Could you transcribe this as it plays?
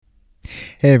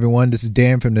Hey everyone, this is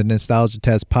Dan from the Nostalgia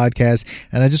Test podcast,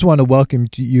 and I just want to welcome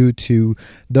you to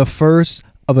the first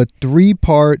of a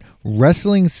 3-part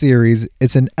wrestling series.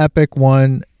 It's an epic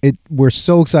one. We're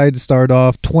so excited to start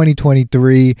off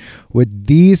 2023 with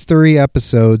these 3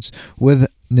 episodes with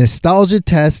Nostalgia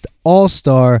Test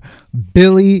All-Star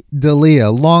Billy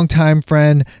D'Elia, longtime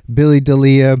friend Billy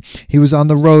D'Elia. He was on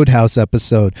the Roadhouse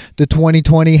episode, the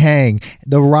 2020 Hang,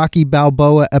 the Rocky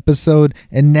Balboa episode,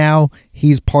 and now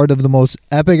he's part of the most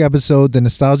epic episode the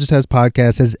Nostalgia Test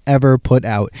podcast has ever put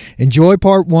out. Enjoy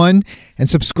part 1 and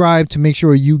subscribe to make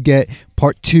sure you get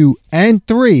part 2 and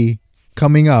 3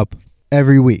 coming up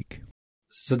every week.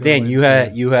 So Dan, you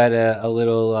had a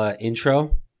little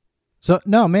intro. So,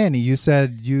 no, Manny, you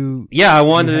said you... Yeah, I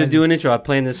wanted to do an intro. I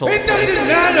planned this whole thing. It doesn't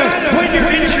matter what your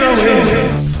intro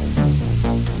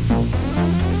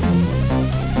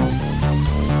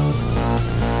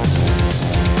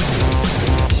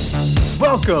is.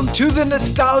 Welcome to the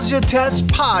Nostalgia Test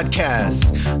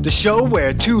podcast, the show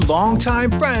where 2 longtime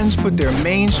friends put their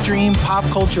mainstream pop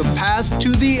culture past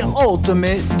to the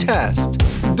ultimate test,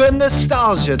 the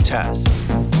Nostalgia Test.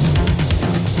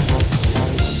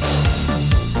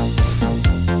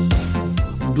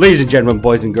 Ladies and gentlemen,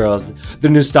 boys and girls, the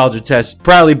Nostalgia Test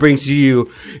proudly brings to you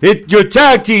your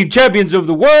tag team champions of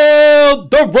the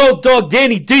world, the Road Dogg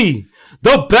Danny D,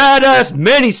 the badass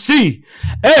Manny C,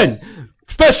 and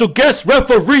special guest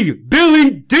referee Billy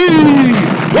D.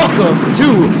 Welcome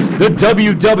to the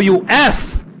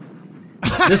WWF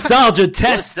Nostalgia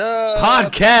Test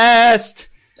podcast.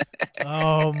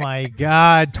 Oh my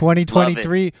God,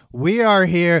 2023. We are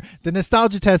here. The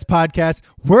Nostalgia Test podcast.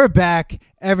 We're back.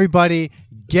 Everybody,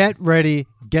 get ready,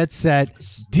 get set,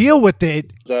 deal with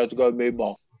it. That's gonna be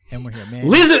more. And we're here, man.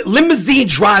 Limousine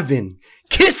driving,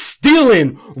 kiss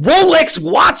stealing, Rolex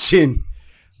watching.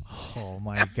 Oh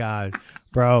my God,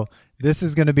 bro. This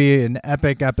is going to be an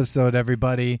epic episode,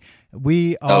 everybody.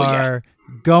 We are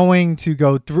going to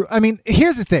go through. I mean,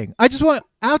 here's the thing. I just want,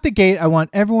 out the gate, I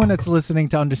want everyone that's listening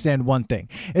to understand one thing.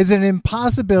 It's an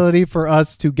impossibility for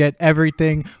us to get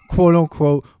everything, quote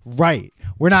unquote, right.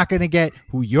 We're not going to get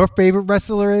who your favorite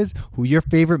wrestler is, who your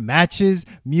favorite matches,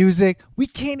 music. We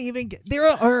can't even get, there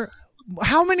are,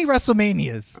 how many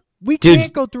WrestleManias? We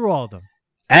can't go through all of them.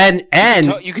 And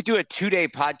you could do a 2-day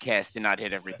podcast and not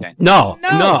hit everything. No.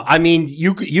 I mean,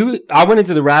 I went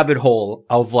into the rabbit hole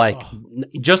of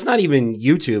just not even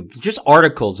YouTube, just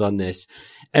articles on this.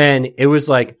 And it was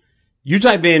like, you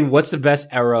type in, what's the best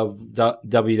era of the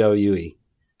WWE?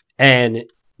 And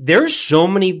there's so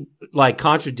many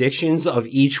contradictions of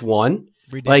each one.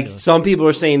 Ridiculous. Like some people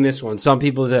are saying this one, some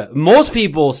people that, most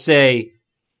people say,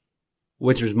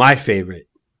 which was my favorite,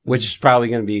 which is probably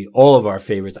going to be all of our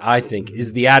favorites, I think,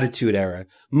 is the Attitude Era.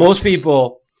 Most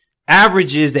people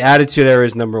averages the Attitude Era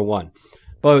is number 1.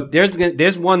 But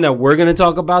there's one that we're going to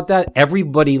talk about that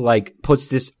everybody puts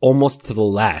this almost to the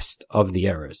last of the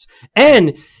eras.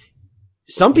 And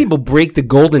some people break the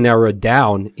golden era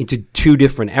down into 2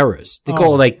 different eras. They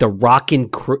call it the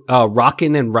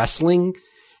rockin' and wrestling.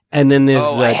 And then there's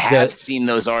I have seen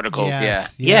those articles.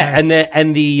 Yes, Yeah. yes.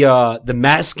 and the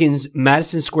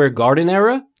Madison Square Garden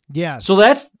era. Yeah. So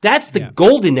that's the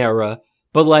golden era,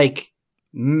 but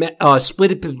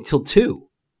split it until 2.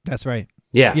 That's right.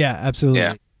 Yeah. Yeah, absolutely.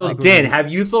 Yeah. So Dan, have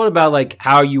you thought about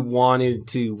how you wanted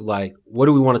to what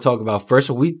do we want to talk about first?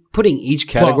 Are we putting each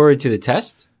category to the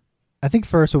test? I think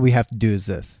first what we have to do is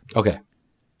this. Okay.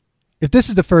 If this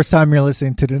is the first time you're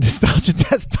listening to the Nostalgia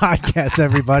Test podcast,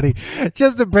 everybody,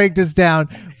 just to break this down,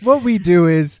 what we do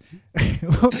is,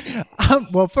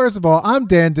 first of all, I'm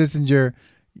Dan Dissinger,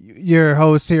 your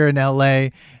host here in LA,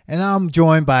 and I'm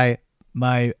joined by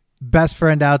my best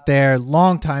friend out there,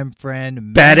 longtime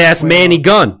friend, Badass Manny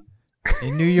Gunn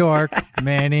in New York,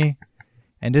 Manny.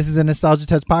 And this is a Nostalgia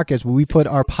Test podcast where we put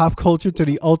our pop culture to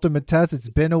the ultimate test. It's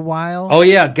been a while. Oh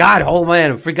yeah, God, oh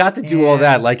man, I forgot to do all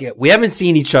that. We haven't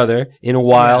seen each other in a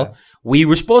while. Yeah. We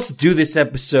were supposed to do this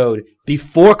episode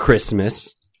before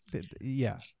Christmas.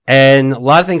 Yeah. And a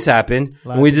lot of things happened.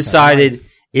 And we decided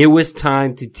it was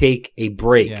time to take a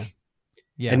break. Yeah.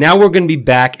 Yeah. And now we're going to be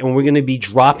back and we're going to be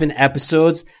dropping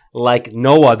episodes like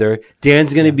no other.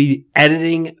 Dan's going to be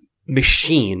editing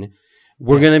machine.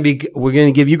 We're going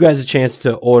to give you guys a chance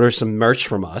to order some merch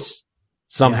from us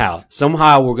somehow. Yes.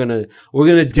 Somehow we're going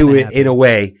to do it in a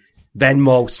way,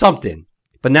 Venmo, something.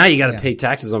 But now you got to pay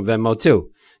taxes on Venmo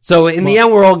too. So in the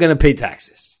end, we're all going to pay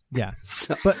taxes. Yeah.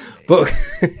 So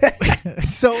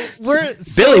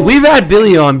Billy, we've had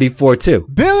Billy on before too.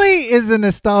 Billy is a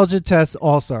Nostalgia Test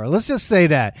all-star. Let's just say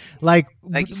that. Thank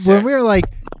you, sir. When we were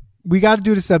we got to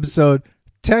do this episode,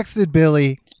 texted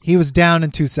Billy, he was down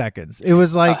in 2 seconds. It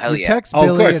was like you text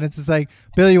Billy and it's just like,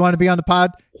 Billy, you want to be on the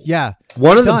pod? Yeah.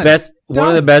 One of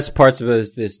the best parts of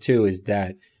this too is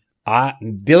that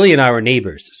Billy and I were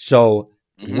neighbors, so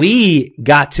we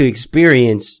got to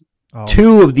experience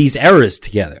 2 of these eras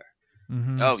together.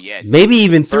 Mm-hmm. Oh yeah, maybe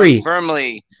even 3.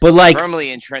 Firmly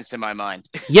entrenched in my mind.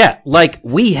 Yeah, like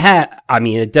we had. I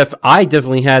mean, I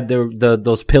definitely had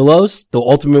those pillows, the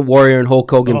Ultimate Warrior and Hulk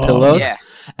Hogan pillows. Yeah.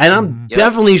 And I'm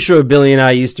definitely sure Billy and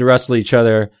I used to wrestle each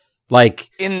other like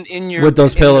in your with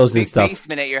those pillows and stuff.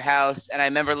 Basement at your house, and I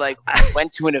remember like we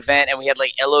went to an event and we had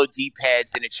like LOD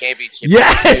pads in a championship.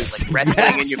 Yes, like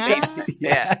wrestling in your basement.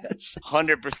 Yes,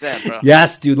 100%, bro.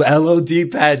 Yes, dude,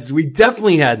 LOD pads. We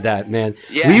definitely had that, man.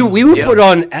 Yeah, we would put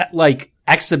on like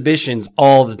exhibitions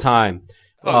all the time.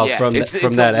 From that era. It's a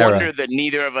wonder that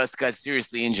neither of us got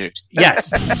seriously injured.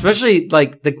 Yes, especially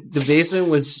like the basement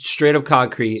was straight up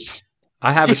concrete.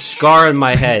 I have a scar in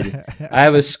my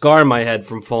head.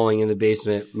 From falling in the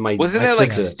basement. Wasn't there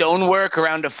like stonework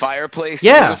around a fireplace?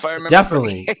 Yeah,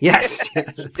 definitely. Yes.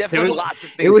 Definitely lots of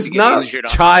things. It was not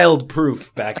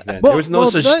child-proof back then. There was no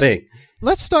such thing.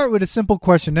 Let's start with a simple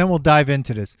question, then we'll dive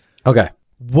into this. Okay.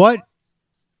 What,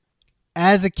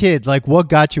 as a kid, like what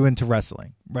got you into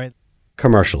wrestling, right?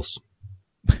 Commercials.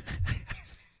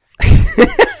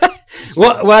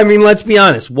 Well, I mean, let's be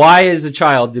honest. Why, as a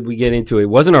child, did we get into it? It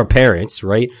wasn't our parents,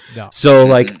 right? No. So,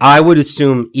 like, I would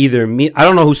assume either me. I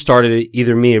don't know who started it,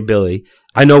 either me or Billy.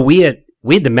 I know we had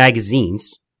the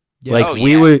magazines. Yeah. Like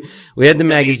we had the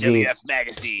magazine. WWF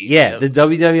magazine. Yeah, the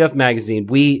WWF magazine.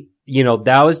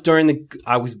 That was during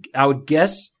I would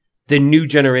guess the New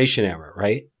Generation era,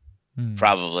 right?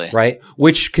 Probably. Right,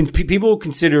 which people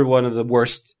consider one of the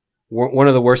worst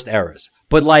eras.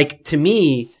 But like to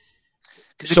me.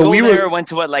 So we went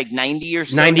to what, like 90 or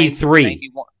so? 93.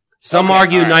 91. Some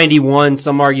argue 91,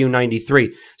 some argue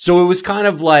 93. So it was kind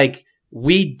of like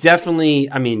we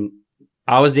definitely, I mean,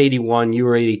 I was 81, you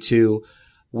were 82.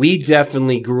 We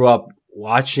definitely grew up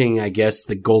watching, I guess,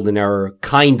 the golden era,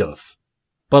 kind of.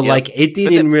 But like it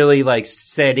didn't really like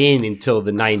set in until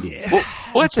the 90s.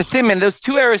 Well, it's the thing, man. Those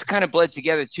 2 eras kind of bled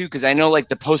together too, because I know like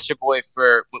the poster boy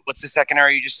for what's the second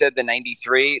era you just said, the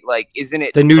 93? Like, isn't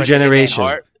it the New Generation?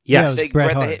 Yes,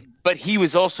 but he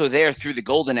was also there through the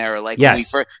golden era, like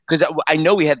because I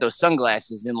know we had those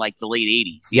sunglasses in like the late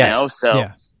 80s, you know, so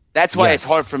that's why it's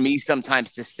hard for me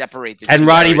sometimes to separate the and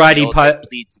Roddy Piper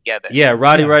bleed together. Yeah,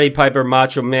 Roddy Piper,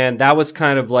 Macho Man, that was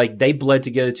kind of like they bled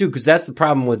together too, because that's the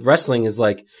problem with wrestling is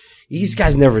like these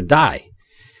guys never die.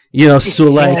 You know, so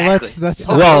like,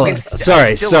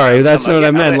 sorry, that's not what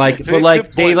I meant. Like, but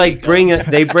like, they like bring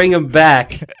them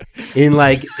back in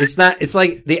like, it's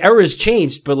like the era's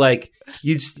changed, but like,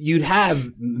 you'd have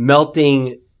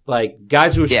melting, like,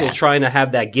 guys who were still trying to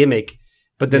have that gimmick,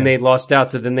 but then they lost out,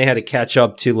 so then they had to catch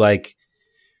up to like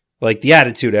the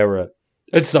Attitude Era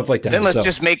and stuff like that. Then let's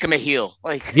just make them a heel.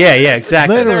 Like, yeah,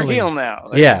 exactly. They're a heel now.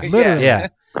 Like, yeah.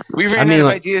 We ran out of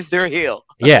ideas, they're a heel.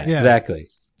 Yeah, exactly.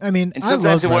 I mean, and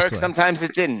sometimes it worked, sometimes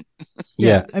it didn't.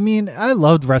 Yeah. I mean, I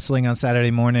loved wrestling on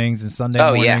Saturday mornings and Sunday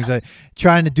mornings. Like,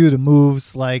 trying to do the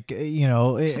moves, like, you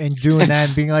know, and doing that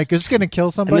and being like, "Is this gonna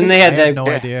kill somebody?" And then they had no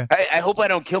idea. I hope I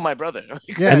don't kill my brother.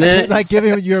 And then like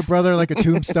giving your brother like a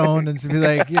tombstone and be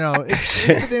like, you know, it's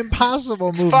an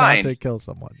impossible move not to kill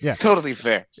someone. Yeah, totally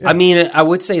fair. Yeah. I mean, I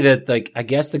would say that, like, I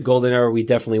guess the golden era we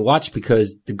definitely watched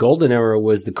because the golden era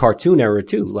was the cartoon era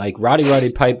too. Like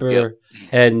Roddy Piper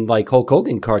and like Hulk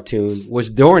Hogan cartoon was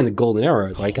during the golden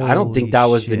era. Like, I don't think that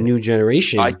was the New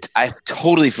Generation. I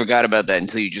totally forgot about that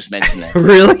until you just mentioned that.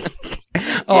 Really?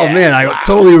 Oh man, I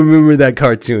totally remember that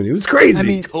cartoon. It was crazy. I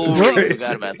mean, totally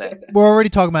forgot about that. We're already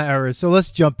talking about eras, so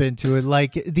let's jump into it.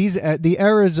 Like the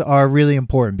eras are really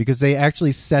important because they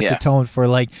actually set the tone for,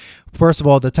 like, first of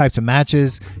all, the types of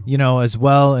matches, you know, as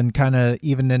well, and kind of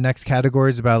even the next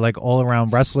categories about like all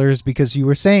around wrestlers. Because you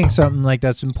were saying something like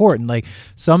that's important. Like,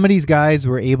 some of these guys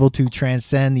were able to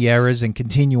transcend the eras and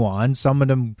continue on. Some of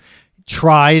them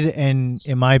tried, and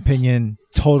in my opinion,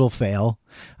 total fail.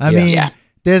 I mean.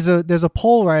 There's a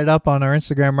poll right up on our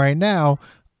Instagram right now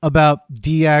about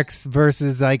DX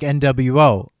versus like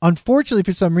NWO. Unfortunately,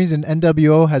 for some reason,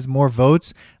 NWO has more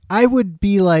votes. I would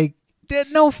be like,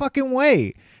 there's no fucking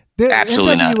way.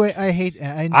 Absolutely NWO, not.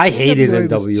 I hated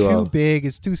NWO. It's too big.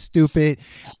 It's too stupid.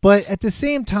 But at the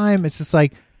same time, it's just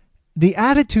like the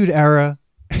Attitude Era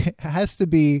has to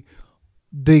be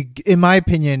in my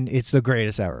opinion, it's the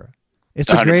greatest era. It's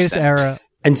the 100%. Greatest era.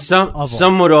 And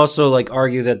some would also like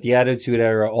argue that the Attitude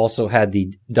Era also had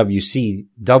the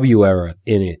WCW era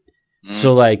in it.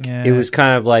 So like it was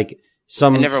kind of like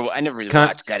some. I never really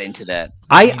got into that.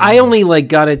 I only like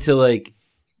got into like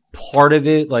part of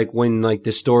it, like when like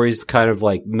the stories kind of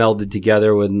like melded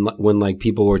together when like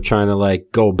people were trying to like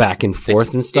go back and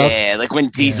forth and stuff. Yeah, like when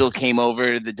Diesel came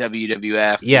over to the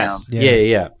WWF. Yes.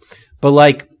 Yeah. But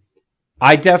like,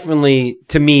 I definitely,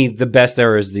 to me, the best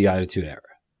era is the Attitude Era.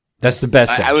 That's the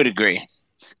best era. I would agree.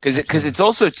 Because it's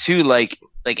also too like,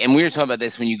 and we were talking about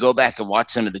this when you go back and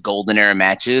watch some of the Golden Era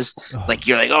matches. Like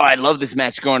you're like, oh, I love this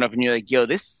match growing up, and you're like, yo,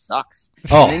 this sucks.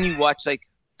 And then you watch like,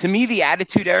 to me, the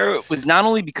Attitude Era was not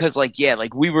only because like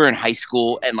we were in high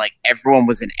school and like everyone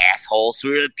was an asshole, so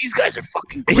we were like, these guys are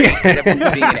fucking great.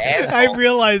 Everyone being an asshole. I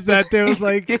realized that there was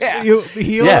like heel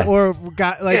or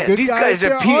got like good these guys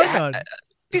are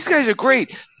these guys are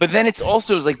great, but then it's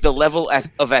also like the level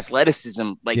of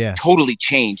athleticism totally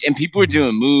changed, and people were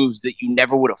doing moves that you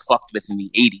never would have fucked with in the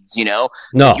 80s, you know?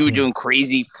 No. Like you were doing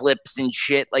crazy flips and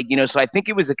shit, like, you know, so I think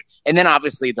it was and then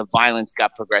obviously the violence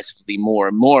got progressively more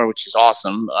and more, which is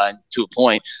awesome to a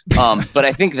point. But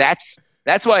I think that's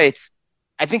why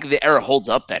I think the era holds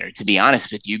up better, to be honest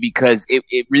with you, because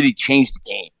it really changed the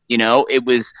game. You know, it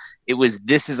was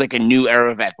this is like a new era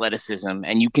of athleticism,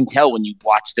 and you can tell when you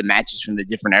watch the matches from the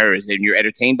different eras and you're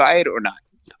entertained by it or not.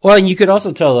 Well, and you could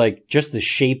also tell like just the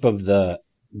shape of the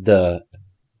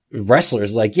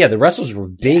wrestlers. Like, the wrestlers were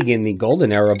big in the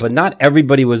Golden Era, but not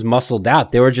everybody was muscled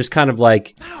out. They were just kind of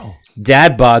like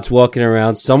dad bods walking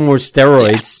around. Some were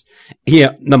steroids.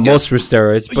 Most were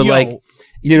steroids, but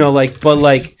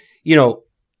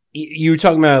you were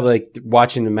talking about like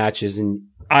watching the matches, and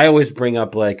I always bring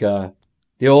up like the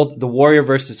Warrior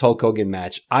versus Hulk Hogan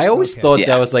match. I always thought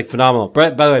that was like phenomenal.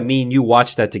 By the way, me and you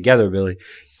watched that together, Billy.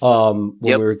 When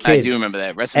we were kids. I do remember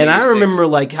that. And I remember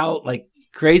like how like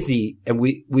crazy, and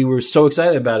we were so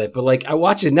excited about it. But like I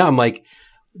watch it now, I'm like,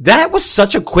 that was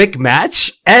such a quick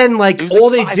match, and like all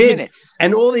they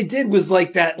did was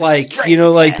like that, like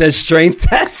the strength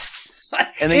test.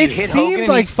 And then it seemed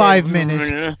like 5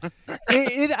 minutes.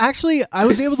 It actually, I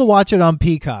was able to watch it on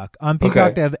Peacock. On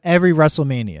Peacock, they have every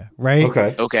WrestleMania, right?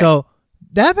 Okay. So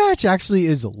that match actually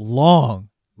is long.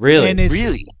 Really? And it's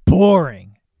really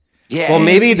boring. Yeah. Well,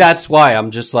 maybe that's why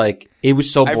I'm just like, it was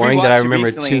so boring that I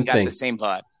remember two things. The same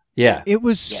vibe. Yeah. It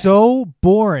was so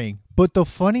boring. But the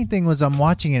funny thing was, I'm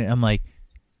watching it, and I'm like,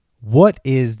 what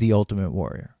is the Ultimate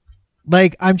Warrior?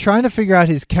 Like, I'm trying to figure out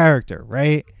his character,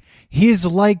 right? He's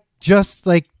like, just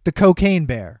like the cocaine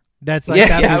bear. That's like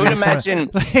I would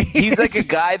imagine he's like a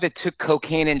guy that took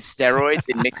cocaine and steroids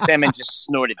and mixed them and just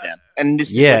snorted them. And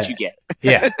this is what you get.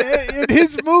 Yeah. And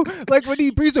his move, like when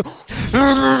he breathes,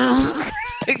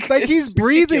 like he's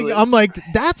breathing. Ridiculous. I'm like,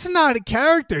 that's not a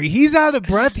character. He's out of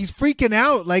breath. He's freaking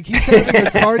out. Like he's having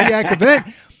a cardiac event.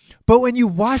 But when you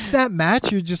watch that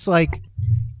match, you're just like,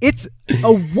 it's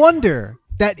a wonder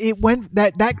that it went,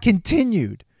 that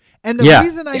continued. And the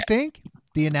reason I think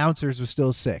the announcers were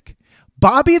still sick.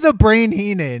 Bobby the Brain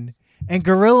Heenan and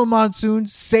Gorilla Monsoon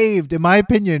saved, in my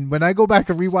opinion, when I go back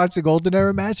and rewatch the Golden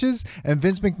Era matches and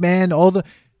Vince McMahon, all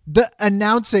the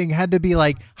announcing had to be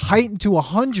like heightened to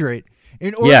 100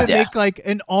 in order to make like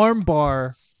an arm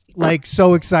bar like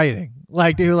so exciting.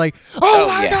 Like they were like, oh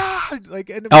my God.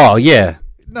 Like,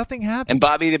 nothing happened. And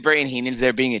Bobby the Brain Heenan's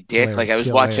there being a dick. Like I was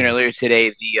watching earlier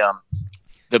today,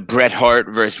 the Bret Hart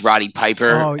versus Roddy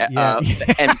Piper.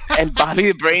 And Bobby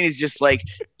the Brain is just like,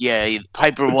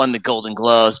 Piper won the Golden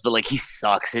Gloves, but like he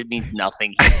sucks. It means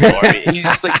nothing. He's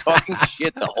just like talking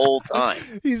shit the whole time.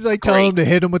 He's like telling him to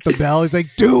hit him with the bell. He's like,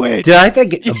 do it. Dude, I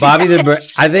think Bobby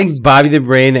the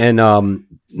Brain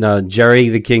and Jerry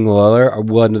the King Lawler are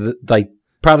one of the like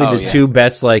probably the two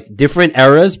best like different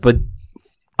eras, but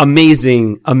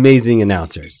amazing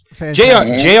announcers.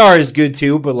 JR is good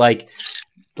too, but like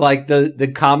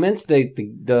the comments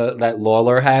that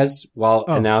Lawler has while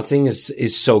announcing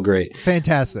is so great.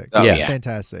 Fantastic.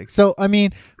 Fantastic. So, I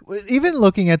mean, even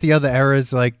looking at the other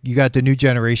eras, like you got the new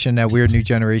generation, that weird new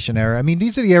generation era. I mean,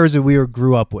 these are the eras that we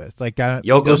grew up with. Like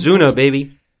Yokozuna,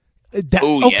 baby. That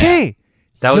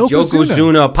was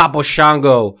Yokozuna, Papo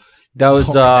Shango. That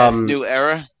was that's new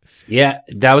era. Yeah,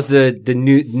 that was the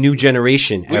new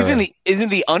generation era. Even isn't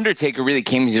the Undertaker really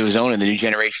came into his own in the new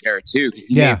generation era too? Because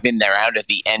he may have been there out at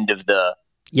the end of the.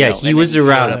 He was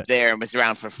around up there and was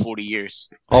around for 40 years.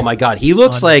 Oh my God, he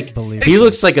looks like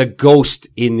a ghost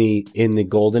in the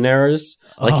golden eras.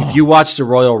 Like if you watch the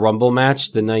Royal Rumble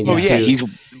match, the 92. Oh yeah, he's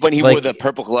when he wore the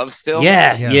purple gloves still.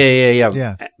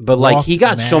 Yeah. But like he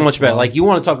got so much better. Like you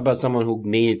want to talk about someone who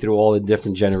made it through all the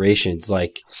different generations.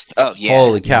 Like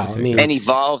holy cow! I mean, and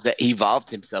evolved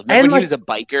himself. Remember when he was a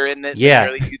biker in the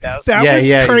early 2000s? That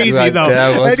was crazy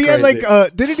though. And he had like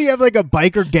didn't he have like a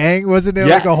biker gang? Wasn't there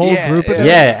like a whole group of them?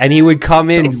 Yeah, and he would come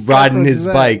in riding his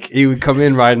that? bike. He would come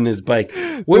in riding his bike.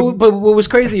 But what was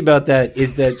crazy about that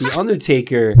is that the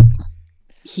Undertaker,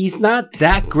 he's not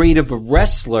that great of a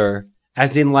wrestler.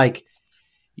 As in, like,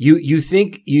 you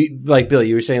think like Billy,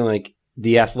 you were saying like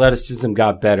the athleticism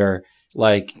got better,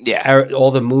 like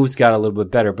all the moves got a little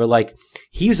bit better, but like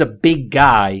he was a big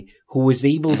guy who was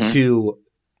able to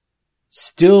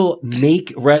still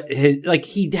make like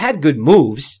he had good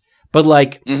moves. But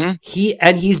like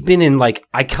he's been in like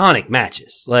iconic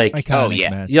matches, like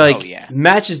matches.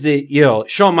 Matches that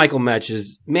Shawn Michaels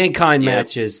matches, Mankind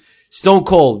matches, Stone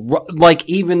Cold, like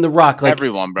even The Rock, like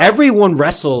everyone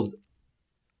wrestled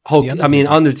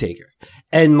Undertaker,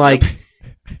 and like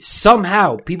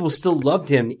somehow people still loved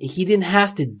him. He didn't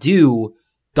have to do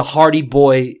the Hardy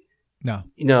Boy. No.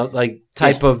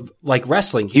 Type of like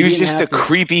wrestling. He was just a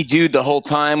creepy dude the whole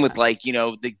time with like,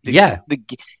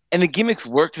 and the gimmicks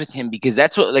worked with him because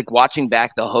that's what, like, watching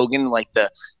back the Hogan, like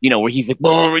the, where he's like,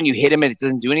 whoa, and you hit him and it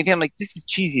doesn't do anything. I'm like, this is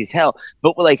cheesy as hell.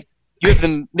 But like, you have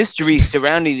the mystery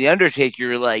surrounding the Undertaker.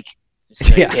 You're like, is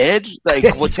he dead?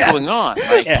 Like, what's going on?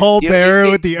 Like, Paul Bearer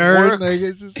with the urn. Like,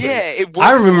 it works.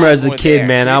 I remember as a kid,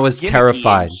 man, I was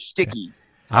terrified. Sticky.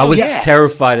 I was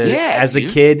terrified as a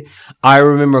kid. I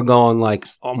remember going like,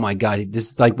 "Oh my god!"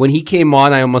 This like when he came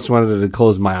on, I almost wanted to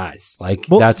close my eyes. Like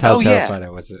that's how terrified I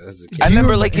was as a kid. I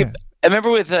remember I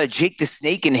remember with Jake the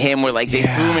Snake and him, where like they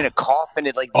threw him in a coffin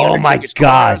and like. Oh my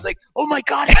god! I was like, "Oh my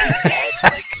god, is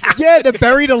he dead?" Like, the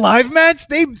buried alive match.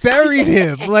 They buried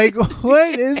him. Like,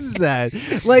 what is that?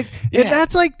 Like, and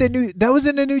that's like that was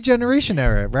in the New Generation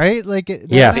era, right? Like,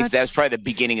 I think that was probably the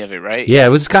beginning of it, right? Yeah, it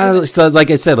was kind of so.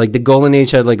 Like I said, like the Golden Age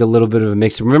had like a little bit of a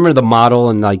mix. Remember the Model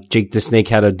and like Jake the Snake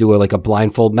had to do a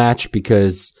blindfold match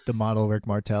because the Model Rick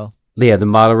Martel. Yeah, the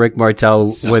Model Rick Martel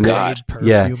on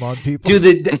people.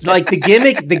 Dude,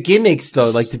 the gimmicks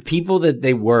though, like the people that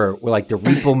they were like the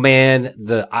Repo Man,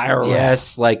 the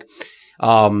IRS, like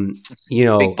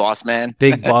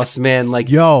Big Boss Man, like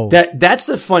yo, that's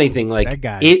the funny thing, like that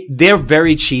guy. They're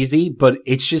very cheesy, but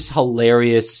it's just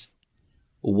hilarious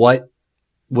what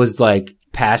was like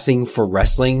passing for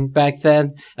wrestling back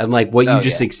then and like what you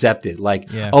just accepted, like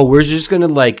we're just gonna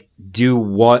like do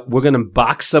what we're gonna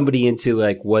box somebody into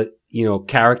like what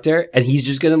character, and he's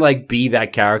just gonna like be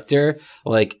that character,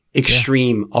 like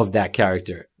extreme of that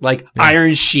character, like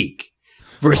Iron Sheik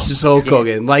versus Hulk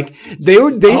Hogan. Like they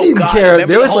didn't care. Remember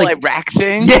there was the whole like Iraq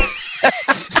thing.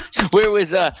 Where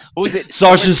was what was it?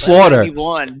 Sergeant Slaughter.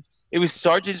 It was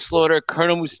Sergeant Slaughter,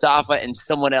 Colonel Mustafa, and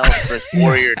someone else versus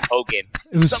Warrior and Hogan.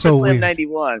 It was SummerSlam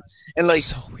 '91, and like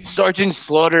Sergeant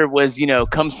Slaughter was,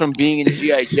 comes from being in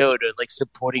GI Joe to like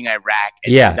supporting Iraq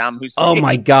and Saddam Hussein. Oh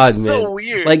my god, man! So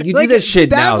weird. Like you do that shit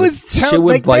that now, shit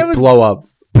would like blow up.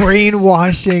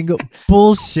 Brainwashing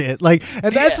bullshit. Like,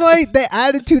 and that's why the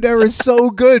Attitude Era is so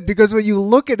good, because when you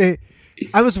look at it,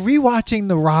 I was rewatching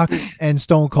The Rock and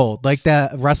Stone Cold, like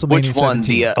that WrestleMania. Which one?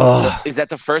 17. Is that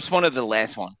the first one or the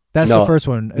last one? That's the first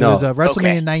one. It was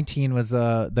WrestleMania 19 was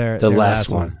their last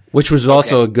one, which was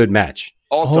also a good match.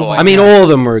 Also, I mean, all of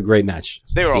them were a great match.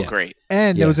 They were all great.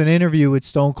 And there was an interview with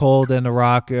Stone Cold and The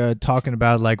Rock talking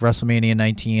about like WrestleMania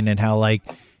 19 and how like,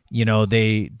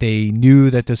 they knew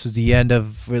that this was the end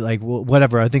of like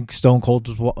whatever. I think Stone Cold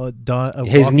was done.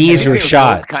 His knees were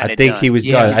shot. I think he was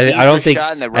done. I don't think,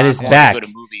 and his back.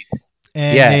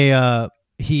 And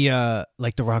he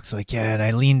like The Rock's like, and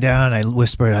I leaned down, I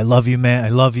whispered, "I love you, man, I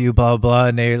love you," blah blah,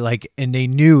 and they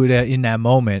knew that in that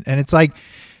moment, and it's like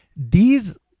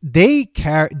they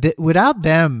without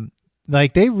them,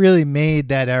 like they really made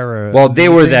that era. Well, they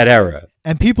were that era.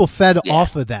 And people fed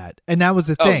off of that, and that was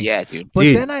the thing. Oh yeah, dude.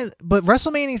 But but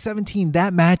WrestleMania 17,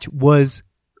 that match was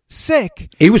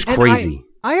sick. It was crazy.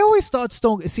 I always thought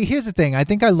Stone. See, here's the thing. I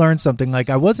think I learned something.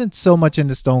 Like I wasn't so much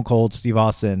into Stone Cold Steve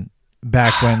Austin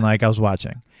back when like I was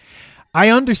watching. I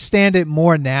understand it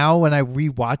more now when I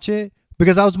rewatch it,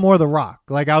 because I was more The Rock.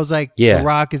 Like I was like, The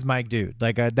Rock is my dude.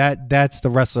 Like that's the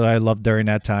wrestler I loved during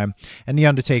that time, and The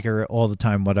Undertaker all the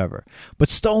time, whatever. But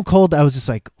Stone Cold, I was just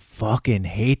like, fucking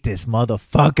hate this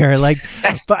motherfucker. Like,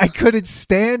 but I couldn't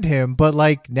stand him. But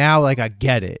like now, like I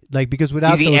get it. Like because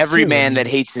without he's the everyman that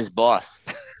hates his boss.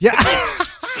 Yeah.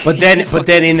 But then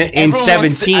in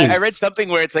 17, I read something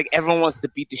where it's like everyone wants to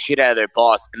beat the shit out of their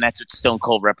boss, and that's what Stone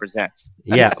Cold represents.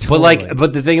 Yeah, totally.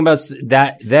 But the thing about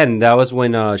that was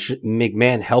when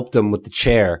McMahon helped him with the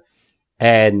chair,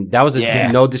 and that was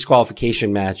a no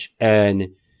disqualification match, and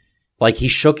like he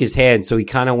shook his hand, so he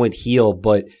kind of went heel,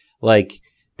 but like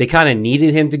they kind of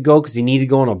needed him to go because he needed to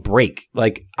go on a break.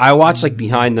 Like I watched like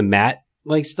behind the mat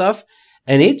like stuff,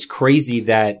 and it's crazy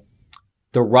that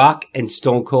The Rock and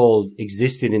Stone Cold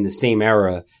existed in the same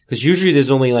era because usually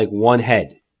there's only like one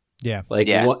head. Yeah. Like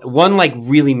one like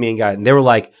really main guy. And they were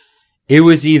like, it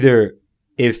was either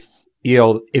if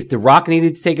The Rock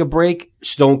needed to take a break,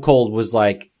 Stone Cold was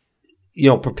like,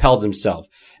 propelled himself.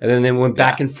 And then they went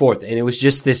back and forth. And it was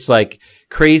just this like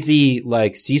crazy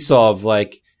like seesaw of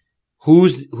like, who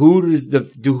do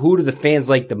the fans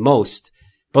like the most?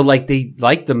 But like they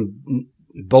liked them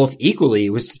both equally.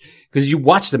 It was because you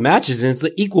watch the matches and it's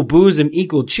like equal boos and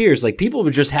equal cheers. Like people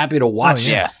were just happy to watch.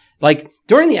 Oh, yeah. Like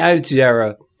during the Attitude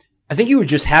Era, I think you were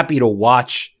just happy to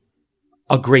watch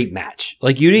a great match.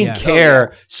 Like you didn't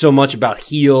care so much about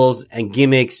heels and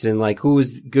gimmicks and like who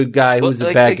was the good guy, who was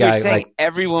the bad guy. Like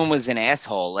everyone was an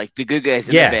asshole. Like the good guys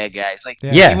and the bad guys. Like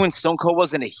even when Stone Cold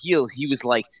wasn't a heel, he was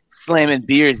like slamming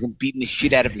beers and beating the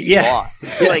shit out of his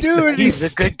boss. Like dude, he's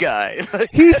a good guy.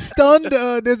 He stunned.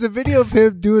 There's a video of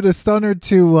him doing a stunner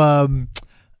to.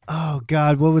 Oh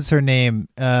God, what was her name?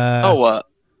 Not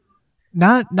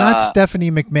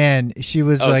Stephanie McMahon. She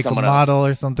was like a model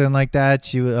or something like that.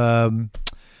 She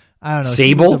I don't know.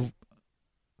 Sable?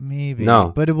 Maybe.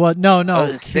 No. But it was no.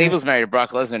 Sable's married to Brock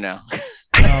Lesnar now.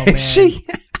 Oh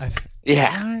man.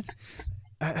 Yeah.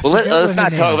 Well, let's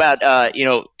not talk about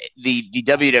the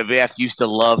WWF used to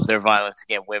love their violence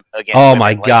against women. Oh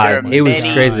my God, it was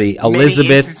crazy. Elizabeth,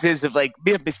 many instances of like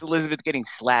Miss Elizabeth getting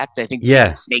slapped. I think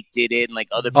Snake did it, and like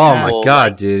other people. Oh my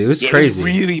God, dude, it was crazy. It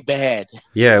was really bad.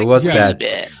 Yeah, it was really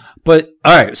bad. But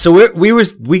all right, so we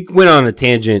went on a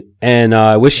tangent, and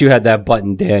I wish you had that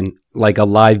button, Dan, like a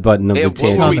live button of the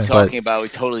tangent. What were we talking about? We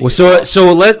totally.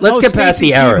 So let's get past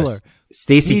the errors.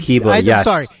 Stacy Keibler, yes.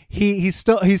 I'm sorry. He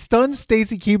stunned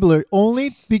Stacy Keibler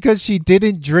only because she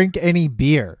didn't drink any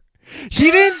beer.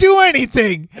 She didn't do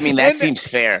anything. I mean, that seems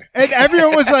fair. And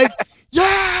everyone was like,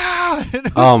 yeah!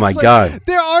 Oh my God.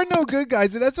 There are no good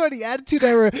guys. And that's why the Attitude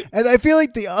Era, and I feel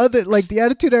like the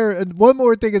Attitude Era, and one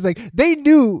more thing is like, they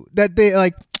knew that they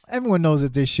like, everyone knows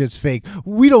that this shit's fake.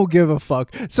 We don't give a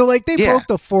fuck. So like they broke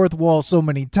the fourth wall so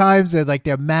many times, and like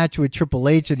their match with Triple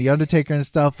H and the Undertaker and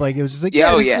stuff. Like it was just like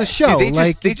this is a show. Dude,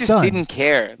 they just done. didn't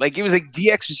care. Like it was like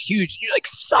DX was huge. You're like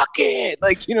suck it.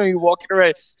 Like you're walking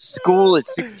around school at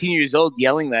 16 years old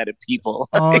yelling that at people.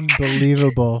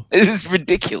 Unbelievable. It was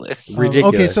ridiculous.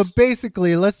 Okay, so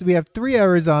basically, we have 3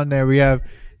 errors on there. We have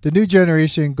the New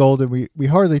Generation Golden. We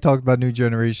hardly talked about New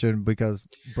Generation because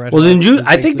Bret. Well,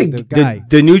 I think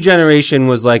the New Generation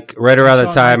was like right around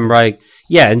the time, right?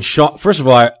 Yeah, and Shawn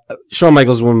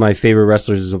Michaels is one of my favorite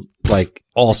wrestlers, like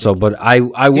also. But I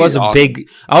was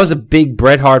a big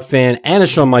Bret Hart fan and a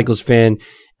Shawn Michaels fan,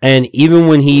 and even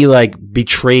when he like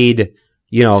betrayed.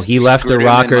 He left the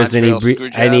Rockers and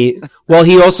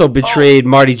he also betrayed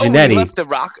Marty Jannetty. He left the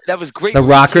Rock. That was great. The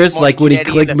Rockers, like when he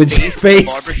clicked Vince's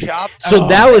face. So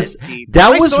that was.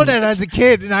 I saw that as a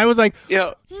kid, and I was like,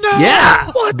 no. Yeah,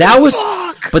 but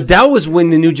that was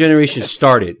when the New Generation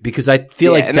started because I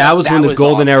feel like that was when the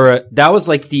Golden Era. That was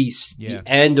like the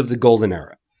end of the Golden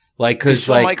Era. Like because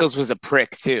Shawn Michaels was a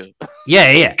prick too.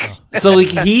 Yeah. So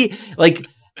like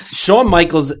Shawn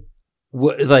Michaels,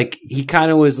 he kind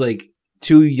of was like.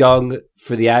 Too young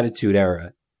for the Attitude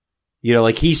Era.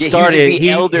 Like he started he was the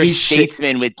elder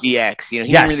statesman with DX. He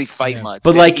didn't really fight much.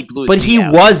 But he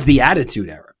was the Attitude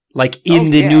Era. Like in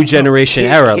the New Generation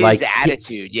era. His like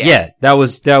attitude, that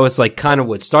was like kind of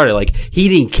what started. Like he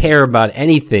didn't care about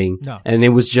anything. No. And it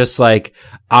was just like,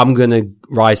 I'm gonna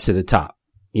rise to the top.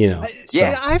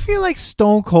 I feel like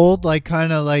Stone Cold like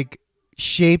kind of like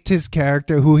shaped his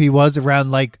character, who he was around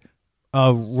like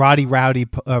Rowdy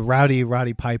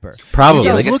Piper.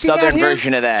 Probably like a southern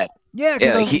version of that. Yeah,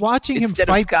 because I was watching him instead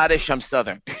fight. of Scottish, I'm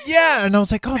southern. Yeah, and I was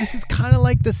like, oh, this is kind of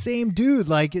like the same dude.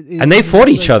 Like, and they fought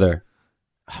each other.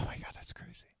 Oh my God, that's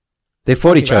crazy. They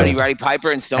fought each other. Rowdy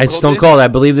Piper and Stone Cold. I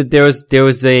believe that there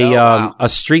was a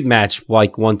street match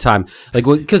like one time, like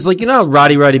because like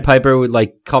Roddy Piper would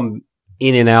like come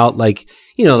in and out, like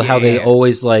how they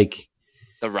always like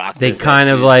the Rock. They kind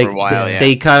of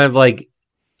like.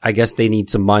 I guess they need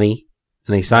some money,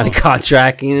 and they signed a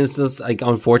contract, and it's just like,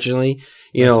 unfortunately,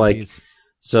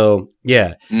 so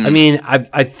yeah. I mean,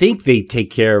 I think they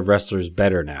take care of wrestlers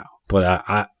better now, but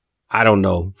I don't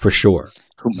know for sure.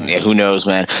 Who knows,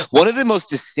 man? One of the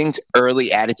most distinct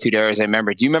early Attitude Eras I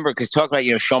remember. Do you remember? Because talk about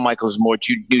Shawn Michaels more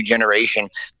New Generation,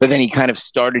 but then he kind of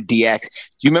started DX. Do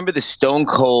you remember the Stone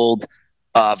Cold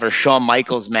versus Shawn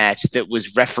Michaels match that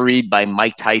was refereed by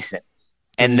Mike Tyson,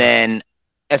 and then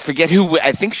I forget who.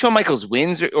 I think Shawn Michaels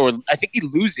wins, or I think he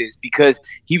loses because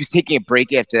he was taking a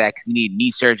break after that because he needed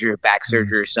knee surgery or back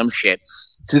surgery or some shit.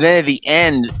 So then at the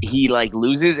end, he like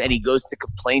loses and he goes to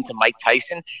complain to Mike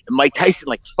Tyson, and Mike Tyson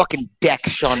like fucking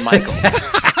decks Shawn Michaels.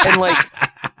 And like,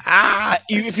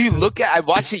 if you look at, I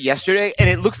watched it yesterday, and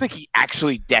it looks like he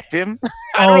actually decked him.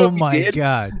 I don't know if he did.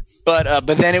 God. But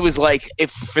then it was like,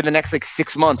 if for the next like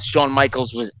 6 months, Shawn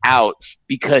Michaels was out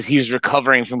because he was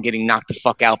recovering from getting knocked the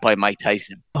fuck out by Mike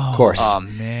Tyson. Of course,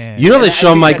 man. You know that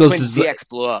Shawn Michaels is DX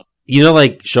blew up. You know,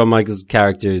 like Shawn Michaels'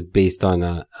 character is based on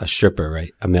a stripper,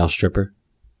 right? A male stripper.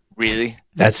 Really?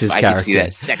 That's his character. I can see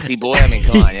that sexy boy. I mean,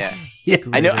 come on, yeah. Yeah.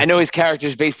 I know his character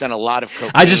is based on a lot of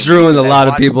cocaine. I just ruined a lot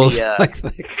of people's.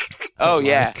 Oh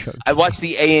yeah, I watched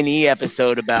the A&E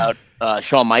episode about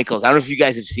Shawn Michaels. I don't know if you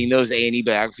guys have seen those A&E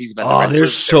biographies about the wrestlers. They're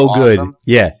so good. Awesome.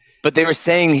 Yeah. But they were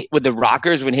saying with the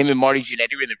Rockers, when him and Marty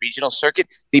Jannetty were in the regional circuit,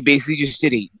 they basically just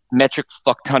did a metric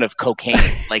fuck ton of cocaine,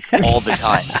 like all the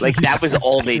time. Like that was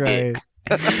all they did.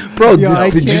 Bro,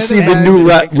 did you see the new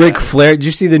Ric Flair? Did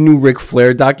you see the new Ric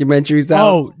Flair documentaries out?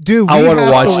 Oh, dude, I want to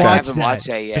watch that. I haven't watched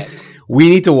that yet. We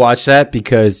need to watch that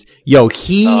because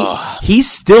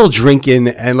he's still drinking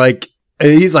and like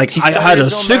he's like I had a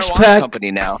 6-pack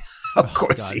company now. Of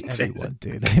course he did. Everyone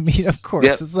did. I mean, of course.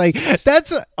 Yep. It's like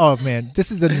oh man, this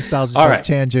is a nostalgia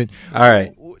tangent. All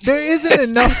right. There isn't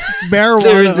enough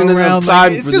marijuana around.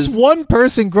 Like, it's just one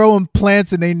person growing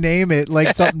plants and they name it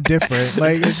like something different.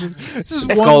 Like it's just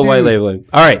one called white labeling.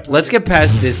 All right, let's get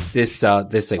past this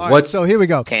thing. Right, so here we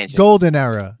go. Tangent. Golden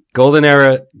era. Golden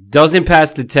era doesn't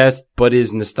pass the test, but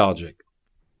is nostalgic.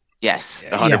 Yes,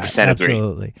 100% agree.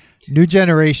 Absolutely. New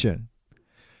generation.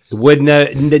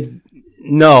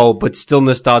 No, but still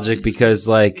nostalgic because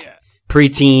like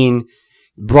preteen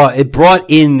brought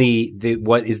in the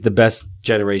what is the best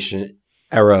generation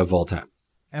era of all time.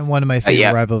 And one of my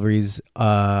favorite rivalries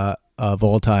of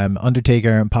all time, Undertaker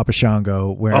and Papa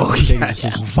Shango, where Undertaker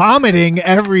is vomiting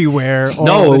everywhere.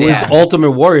 No, it was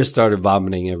Ultimate Warrior started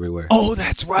vomiting everywhere. Oh,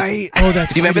 that's right. Oh,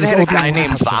 that's. Do you remember they had a guy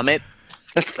named Vomit?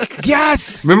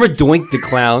 Yes. Remember Doink the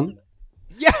Clown?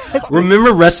 Yes.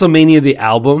 Remember WrestleMania the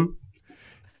album?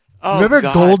 Oh, remember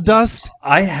God. Gold Dust?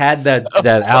 I had that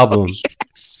album.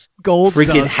 Yes. Gold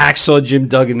freaking Dust. Hacksaw Jim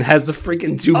Duggan has the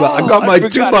freaking 2x. I got my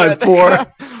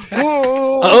 2x4.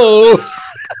 Oh.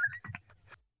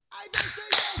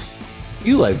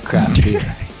 You like craft beer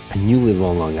and you live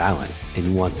on Long Island and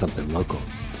you want something local.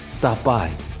 Stop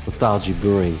by Lithology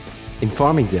Brewing in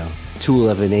Farmingdale,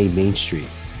 211A Main Street.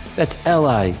 That's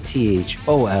Lithologgy.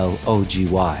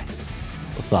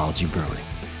 Lithology Brewing.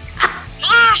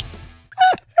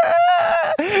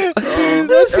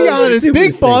 Let's be honest.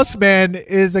 Big Boss Man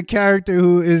is a character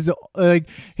who is like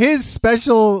his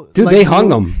special. Dude, like, they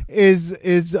hung him. Is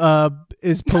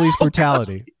police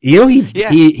brutality? You know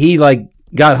he like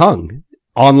got hung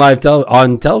on live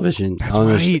on television. That's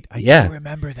right. I do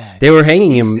remember that. They were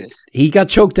hanging him. He got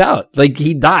choked out. Like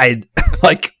he died.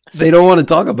 Like they don't want to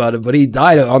talk about it, but he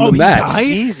died on the mat.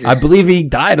 Jesus. I believe he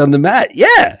died on the mat.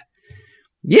 Yeah.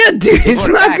 Yeah, dude, it's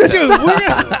not good. Dude,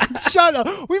 shut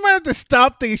up. We might have to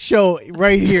stop the show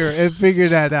right here and figure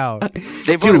that out.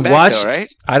 They brought him back, though, right?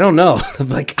 I don't know.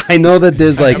 Like, I know that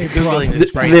there's like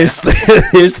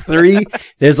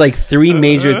there's like three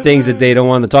major things that they don't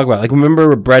want to talk about. Like,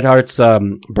 remember Bret Hart's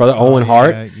brother Owen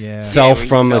Hart fell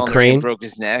from a crane, broke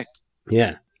his neck.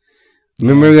 Yeah.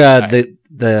 Remember the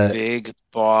Big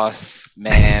Boss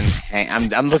Man?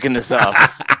 I'm looking this up.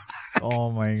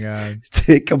 Oh my God!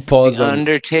 Take a pause. The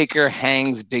Undertaker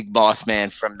hangs Big Boss Man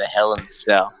from the Hell in the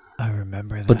Cell. I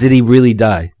remember that. But did he really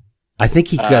die? I think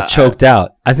he got choked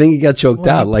out. I think he got choked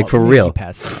out, like for real.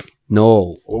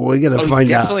 No, we're gonna find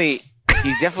out. He's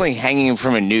definitely hanging him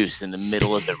from a noose in the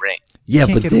middle of the ring. Yeah,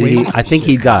 but did he? I think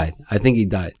he died. I think he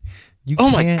died.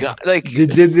 My God! Like,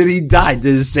 did he die? Did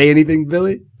it say anything,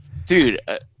 Billy? Dude,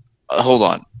 hold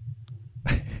on.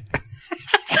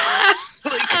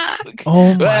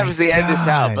 Oh my obviously edit this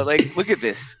out, but like, look at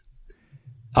this.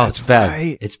 Oh, it's bad.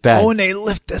 Right. It's bad. Oh, and they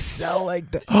lift the cell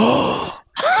like that.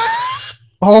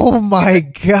 Oh my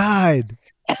God.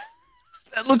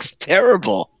 That looks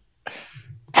terrible.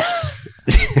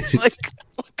 Like,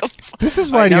 what the fuck? This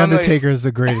is why The Undertaker is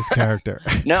the greatest character.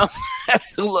 No,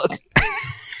 look.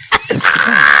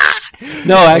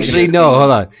 No, actually, no.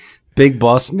 Hold on. Big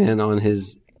Boss Man on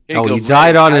his. He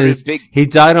died on his. He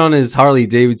died on his Harley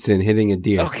Davidson hitting a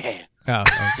deer. Okay. Oh,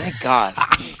 thank God.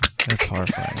 That's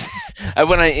horrifying. I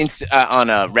went on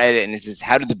Reddit and it says,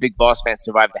 "How did the Big Boss Man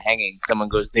survive the hanging?" Someone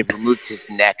goes, "They've removed his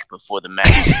neck before the match."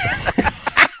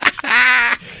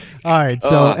 All right,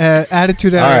 so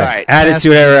Attitude Era. All right,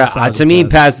 Attitude Era. To me,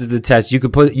 passes the test. You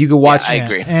could watch. I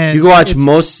agree. And you can watch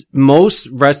most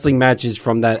wrestling matches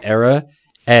from that era,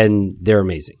 and they're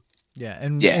amazing. Yeah,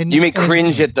 and you may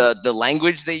cringe at the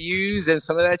language they use and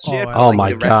some of that shit. Oh, but, like, my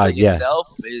the God, wrestling yeah. itself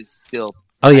is still.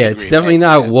 Oh yeah, it's definitely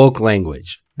not woke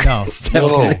language. No. It's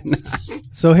definitely not.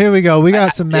 So here we go. We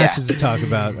got some matches to talk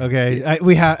about. Okay,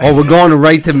 we have. Oh, we're going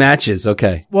right to matches.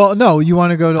 Okay. Well, no, you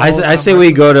want to go to? I say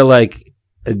we go to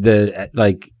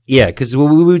because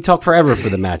we talk forever for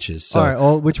the matches. So.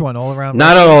 All right, which one? All around.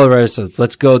 Not all around. So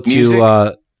let's go to. Music?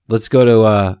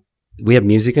 We have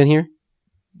music in here.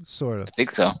 Sort of. I think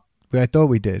so. I thought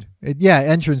we did.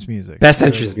 Entrance music. Best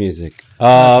entrance music.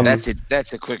 That's it.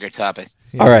 That's a quicker topic.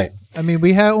 Yeah. All right. I mean,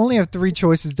 we only have 3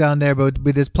 choices down there, but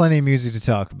there's plenty of music to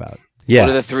talk about. Yeah. What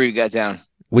are the 3 you got down?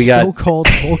 We Stone got Cold,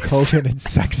 Hulk Hogan, and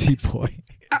Sexy Boy.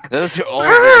 Those are all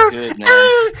really good,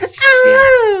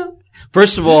 man.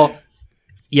 First of all,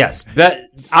 yes, but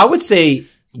I would say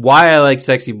why I like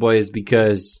Sexy Boy is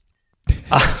because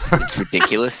It's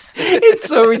ridiculous. it's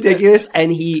so ridiculous,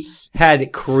 and he had a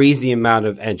crazy amount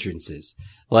of entrances.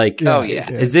 Like, Oh, yeah.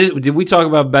 is it? Did we talk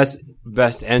about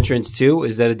best entrance too?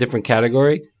 Is that a different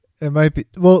category? It might be.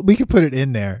 Well, we could put it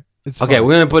in there. It's Okay, fine.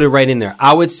 we're gonna put it right in there.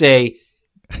 I would say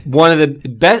one of the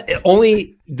best.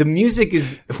 Only the music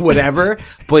is whatever,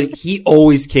 but he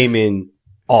always came in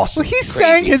awesome. Well, he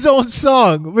sang his own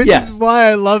song, which Yeah. is why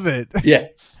I love it. Yeah,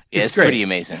 Yeah, it's great. pretty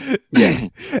amazing. Yeah.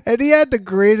 And he had the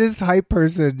greatest hype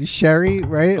person, Sherry,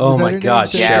 right? Oh Was that my her name? God,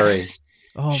 Sherry. Yes.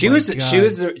 Oh she my was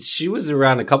God. she was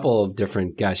around a couple of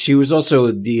different guys. She was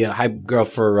also the hype girl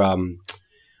for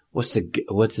what's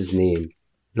his name?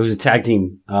 It was a tag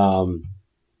team.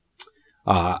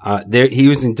 There he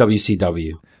was in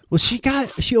WCW. Well, she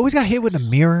always got hit with a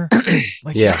mirror.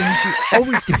 Like, Yeah. she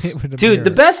always get hit with a mirror. Dude,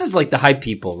 the best is like the hype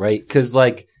people, right? Because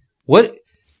like, what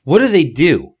do they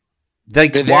do?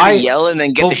 Like, They're there why to yell and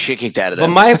then get Well, the shit kicked out of But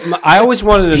them. I always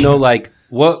wanted to know, like,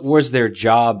 what was their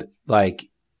job like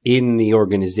in the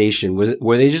organization?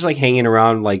 Were they just like hanging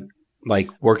around, like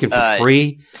working for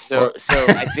free? So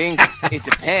I think it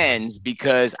depends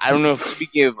because I don't know if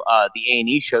speaking of the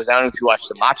A&E shows, I don't know if you watched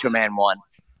the Macho Man one,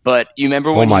 but you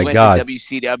remember when my he went God. to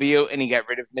WCW and he got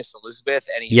rid of Miss Elizabeth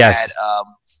and he Yes. had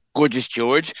Gorgeous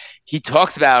George? He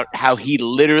talks about how he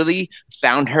literally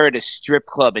found her at a strip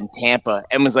club in Tampa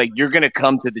and was like, "You're gonna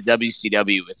come to the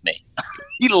WCW with me."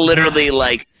 He literally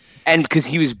and because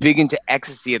he was big into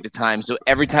ecstasy at the time, so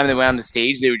every time they went on the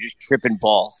stage, they were just tripping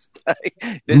balls.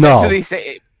 That's what they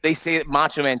say. They say that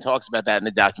Macho Man talks about that in the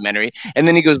documentary, and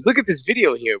then he goes, "Look at this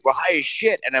video here. We're high as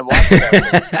shit." And I watched it. I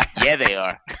was like, yeah, they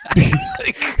are.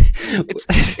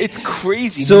 It's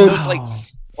crazy. So it's like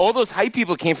all those hype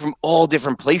people came from all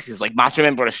different places. Like Macho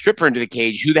Man brought a stripper into the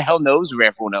cage. Who the hell knows where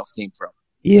everyone else came from?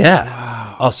 Yeah.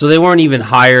 Wow. Oh, so they weren't even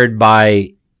hired by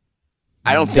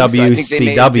I don't think so. I think they may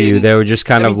have WCW. been- They were just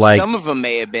kind I of mean, like, some of them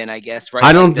may have been, I guess, right?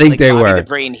 I don't think they Bobby were. the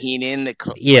Brain Heenan,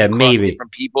 Yeah, across maybe.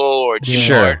 different people or Jim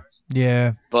Sure. Hart.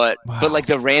 Yeah. But Wow. like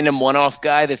the random one-off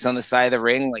guy that's on the side of the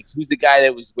ring, like who's the guy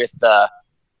that was with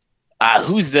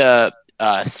who's the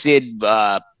Sid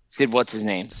what's his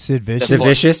name? Sid Vicious. Sid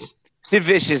Vicious. Sid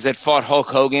Vicious that fought Hulk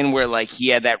Hogan, where like he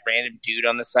had that random dude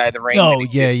on the side of the ring. Oh, that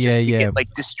exists yeah, just to yeah. Get,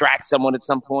 like distract someone at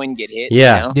some point and get hit.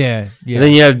 Yeah. You know? Yeah. Yeah. And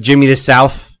then you have Jimmy the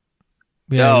South,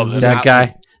 No, yeah. that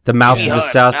guy, the mouth Jimmy of the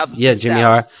Hart, South. Mouth of Yeah, the Jimmy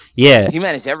South. Hart. Yeah, He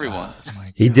managed everyone. Oh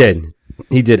my he God. did.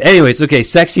 He did. Anyways, okay,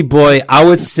 Sexy Boy. I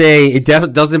would say it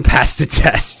doesn't pass the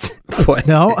test, but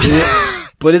No,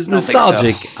 but it's I don't think so.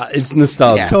 nostalgic. It's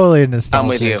nostalgic. totally nostalgic. I'm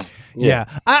with you. Yeah,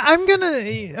 I'm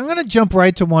gonna jump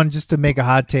right to one just to make a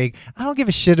hot take. I don't give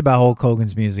a shit about Hulk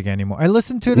Hogan's music anymore. I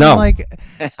listen to it, and No. I'm like,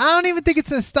 I don't even think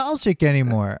it's nostalgic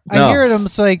anymore. No. I hear it,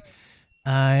 it's like,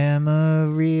 I am a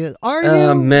real. Are you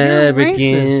American.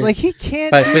 You're racist. Like he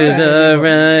can't. Fight do for that the anymore.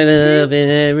 right of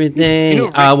everything. You know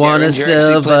Rick I want to Derringer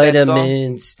sell actually played that song?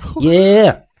 vitamins.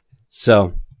 Yeah.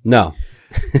 So no,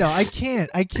 No, I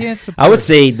can't support. I would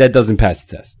say that doesn't pass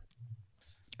the test.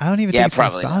 I don't even Yeah, think it's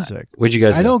probably not. nostalgic. What'd you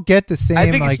guys? I go? don't get the same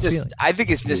I think like it's feeling. I think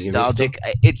it's Can you give me nostalgic.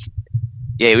 It's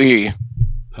yeah, we hear you.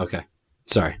 Okay.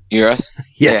 Sorry. You hear us?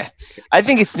 Yeah. I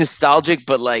think it's nostalgic,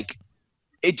 but like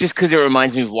it just because it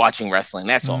reminds me of watching wrestling.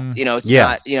 That's all. Mm. You know, it's Yeah.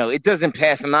 not. You know, it doesn't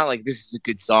pass. I'm not like this is a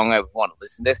good song. I want to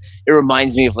listen to this. It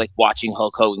reminds me of like watching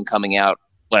Hulk Hogan coming out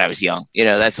when I was young. You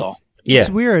know, that's all. Yeah. It's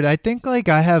weird. I think like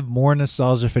I have more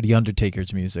nostalgia for the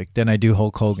Undertaker's music than I do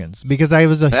Hulk Hogan's because I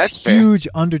was a That's fair. huge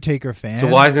Undertaker fan. So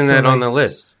why isn't that on like, the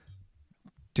list?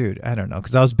 Dude, I don't know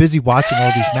because I was busy watching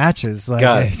all these matches. Like,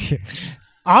 Got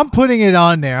I'm putting it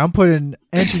on there. I'm putting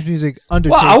entrance music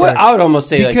Undertaker. Well, I would almost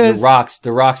say because, like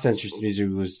the Rock's entrance music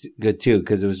was good too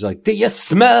because it was like, do you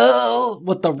smell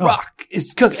what the Rock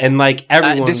is cooking? And like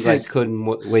everyone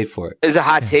couldn't wait for it. It's a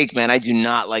hot take, man. I do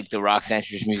not like the Rock's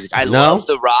entrance music. I love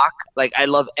the Rock. Like I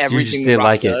love everything the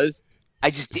Rock does.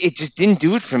 It just didn't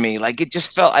do it for me. Like it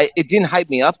just felt, it didn't hype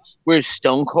me up. Whereas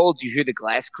Stone Cold, you hear the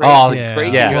glass crack,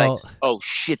 break, you're like, oh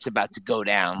shit's about to go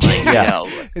down. Like, you know,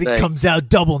 and it comes out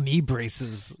double knee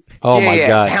braces. Oh my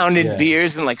God. Pounding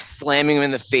beers and like slamming them in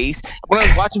the face. When I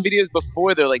was watching videos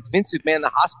before, they're like Vince McMahon in the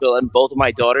hospital and both of my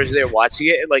daughters there watching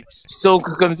it, and like Stone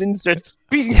Cold comes in and starts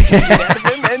beating the shit out of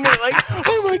him, and they're like,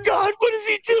 oh my God, what is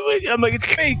he doing? I'm like,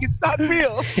 it's fake, it's not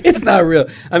real. It's not real.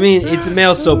 I mean, it's a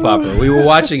male soap opera. We were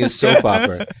watching a soap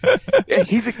opera. Yeah,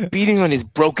 he's like beating on his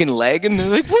broken leg, and they're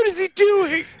like, what is he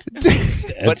doing?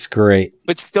 That's great.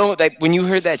 But Stone, like when you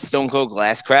heard that Stone Cold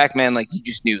glass crack, man, like you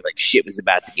just knew like shit was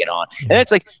about to get on. And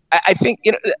that's like, I think,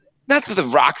 you know, not that the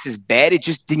Rock's is bad, it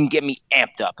just didn't get me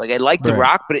amped up. Like I like the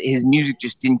Rock, but his music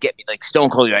just didn't get me. Like Stone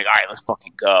Cold, you're like, all right, let's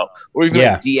fucking go. Or even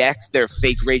like DX, their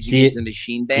fake Rage Against the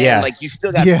Machine band. Yeah. Like you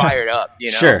still got fired up,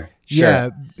 you know? Sure. Yeah,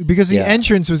 because the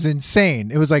entrance was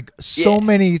insane. It was like so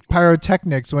many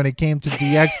pyrotechnics when it came to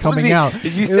DX coming out.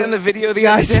 Did you send the video the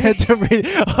guy sent of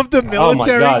the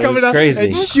military coming out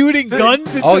and shooting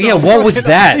guns? Into what was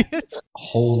that?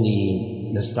 Holy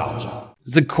nostalgia.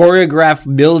 It's a choreographed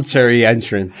military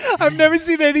entrance. I've never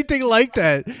seen anything like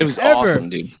that. It was awesome,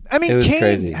 dude. I mean,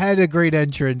 Kane had a great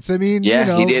entrance. I mean, you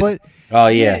know, he did. But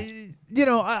you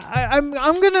know, I'm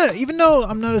gonna, even though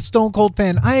I'm not a Stone Cold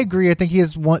fan, I agree. I think he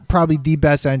has probably the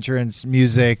best entrance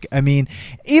music. I mean,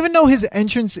 even though his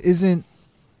entrance isn't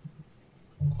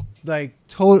like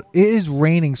it is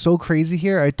raining so crazy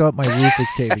here. I thought my roof was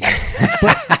caving in.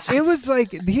 But it was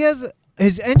like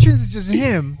his entrance is just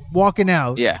him walking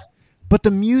out. Yeah. But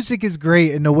the music is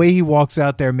great, and the way he walks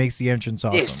out there makes the entrance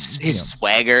awesome. His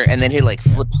swagger, and then he like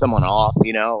flips someone off,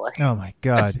 you know? Oh my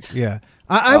God, yeah.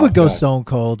 I would go Stone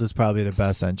Cold is probably the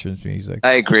best entrance music.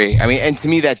 I agree. I mean, and to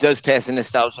me, that does pass in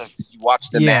nostalgia because you watch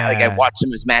the match. Like I watched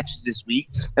some of his matches this week,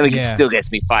 and like it still gets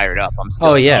me fired up. I'm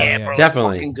still, bro, definitely, let's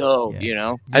fucking go. You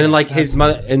know. And then like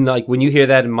and like when you hear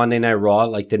that in Monday Night Raw,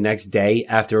 like the next day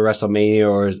after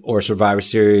WrestleMania or Survivor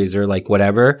Series or like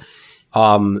whatever,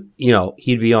 you know,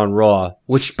 he'd be on Raw.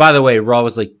 Which, by the way, Raw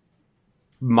was like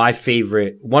my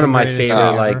favorite, one of my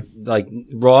favorite, like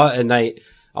Raw at night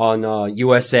on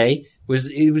USA.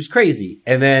 It was crazy.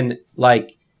 And then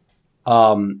like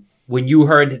when you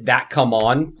heard that come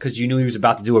on because you knew he was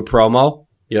about to do a promo,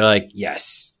 you're like,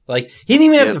 yes. Like he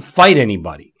didn't even have to fight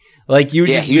anybody. Like you would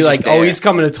just be like, oh, he's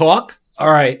coming to talk?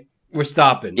 All right, we're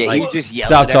stopping. Yeah, like, he just yelled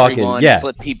stop at talking. everyone,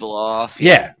 flip people off.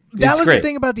 Yeah. That was great. the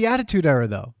thing about the Attitude Era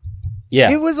though. Yeah.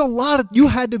 It was a lot of, you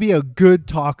had to be a good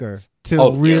talker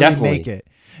to really make it.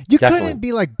 You couldn't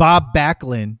be like Bob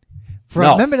Backlund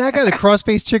remember that guy, the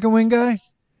crossface chicken wing guy?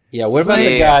 Yeah, what about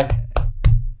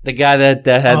the guy that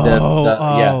had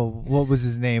what was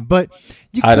his name? But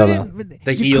you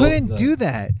couldn't do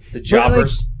that. The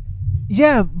jobbers.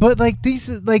 But like these,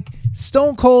 like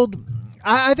Stone Cold,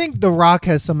 I think The Rock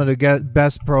has some of the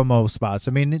best promo spots.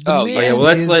 I mean, well,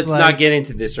 let's not get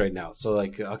into this right now. So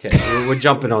like, okay, we're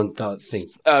jumping on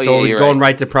things. We're going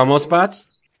right to promo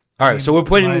spots. All right, so we're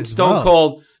putting Stone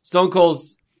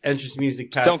Cold's entrance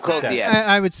music past Stone Cold,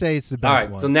 I would say it's the best. All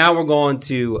right, so now we're going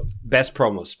to best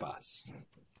promo spots.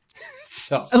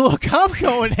 So look, I'm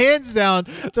going hands down.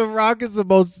 The Rock is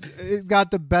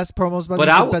got the best promo spots. But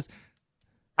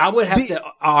I would have to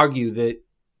argue that,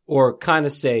 or kind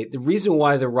of say, the reason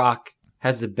why The Rock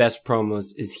has the best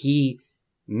promos is he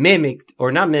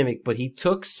but he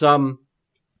took some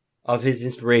of his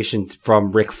inspirations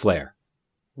from Ric Flair.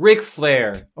 Ric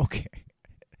Flair. Okay.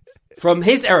 From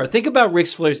his era. Think about Ric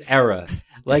Flair's era.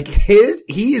 Like he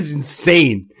is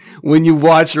insane when you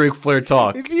watch Ric Flair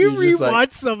talk. If you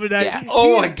rewatch some of that,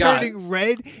 my God, turning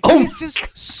red. He's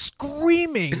just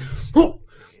screaming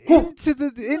into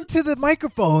the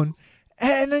microphone,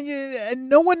 and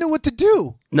no one knew what to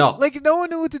do. No, like no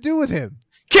one knew what to do with him.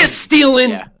 Kiss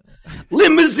stealing,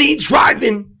 limousine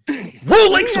driving,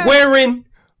 Rolex wearing.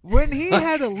 When he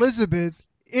had Elizabeth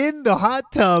in the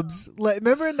hot tubs, like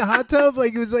remember in the hot tub,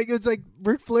 like it was like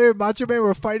Ric Flair and Macho Man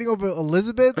were fighting over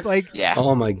Elizabeth, like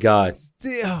Oh my God!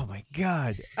 Oh my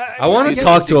God! I want to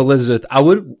talk to Elizabeth. I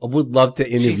would love to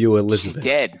interview Elizabeth.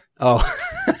 She's dead. Oh,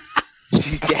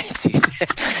 she's dead.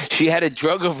 She had a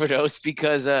drug overdose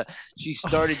because she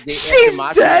started dating. She's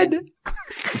dead.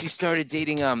 She started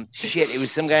dating it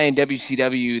was some guy in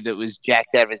WCW that was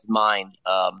jacked out of his mind.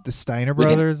 The Steiner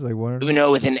brothers, like what?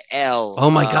 No, with an L. Oh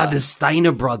my God, the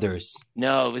Steiner brothers.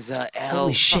 No, it was L.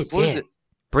 Holy shit, what was it?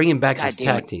 bringing back God those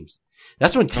damn tag it. teams.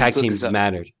 That's when tag Let's look teams this up.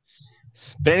 mattered.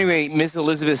 But anyway, Miss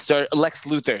Elizabeth started Lex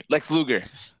Luger.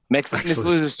 Miss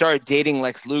Elizabeth started dating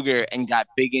Lex Luger and got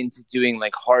big into doing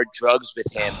like hard drugs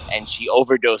with him, and she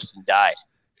overdosed and died.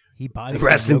 He body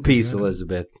Rest in peace, Yokozuna.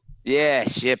 Elizabeth. Yeah,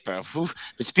 shit, bro. Whew.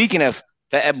 But speaking of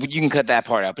that, you can cut that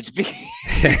part out. But speaking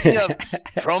of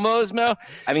promos, Mo,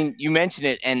 I mean, you mentioned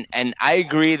it, and I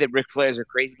agree that Ric Flair's are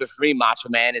crazy, but for me, Macho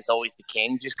Man is always the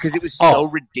king, just because it was so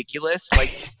ridiculous.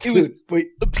 Like it was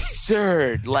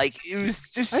absurd. Like it was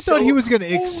just. I thought he was gonna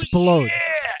oh, explode.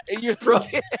 Yeah, and you're Bro,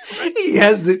 he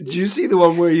has the. Did you see the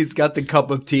one where he's got the cup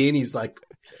of tea and he's like,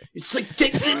 it's like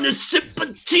taking a sip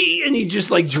of tea, and he just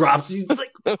like drops. He's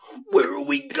like, where are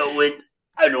we going?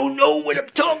 I don't know what I'm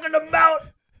talking about.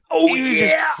 Oh he was yeah,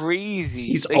 just crazy.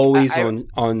 he's Like, always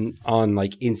on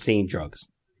like insane drugs.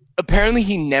 Apparently,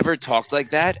 he never talked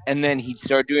like that, and then he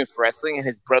started doing it for wrestling. And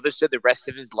his brother said the rest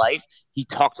of his life he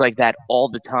talked like that all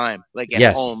the time, like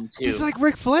at home too. It's like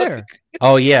Ric Flair.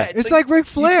 Oh yeah, It's like Ric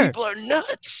You Flair. people are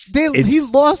nuts.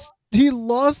 He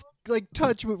lost like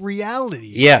touch with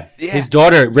reality. yeah. Yeah. His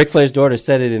daughter, Ric Flair's daughter,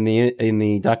 said it in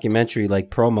the documentary like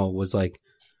promo was like.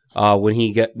 When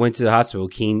he went to the hospital,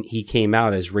 he came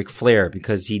out as Ric Flair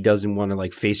because he doesn't want to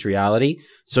like face reality.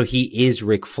 So he is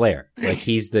Ric Flair. Like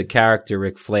he's the character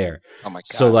Ric Flair. Oh my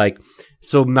god!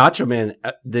 So Macho Man,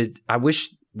 I wish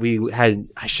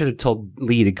I should have told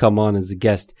Lee to come on as a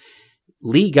guest.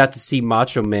 Lee got to see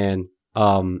Macho Man.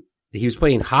 He was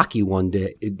playing hockey one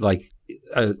day, like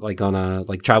on a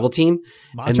like travel team.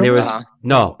 Macho And there was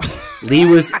no, Lee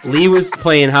was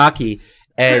playing hockey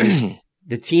and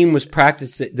the team was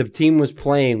practicing. The team was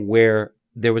playing where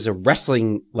there was a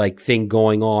wrestling like thing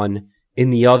going on in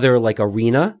the other like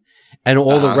arena, and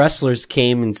all the wrestlers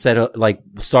came and said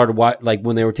started like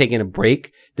when they were taking a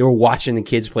break, they were watching the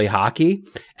kids play hockey,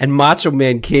 and Macho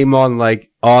Man came on like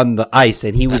on the ice,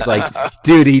 and he was like,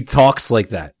 "Dude, he talks like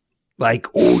that." Like,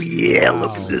 oh yeah,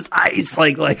 look at this ice!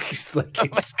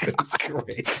 It's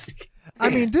crazy. I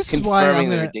mean, this is why Confirming I'm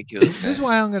the gonna. ridiculousness. This is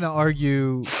why I'm gonna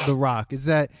argue The Rock is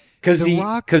that Because The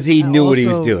Rock he knew what he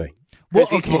was also- doing. Because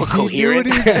he's more he knew what coherent.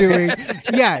 he was doing.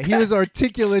 Yeah, he was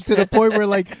articulate to the point where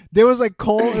like there was like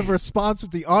call and response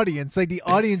with the audience. Like the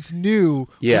audience knew.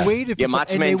 Yeah. Waited for Yeah, some-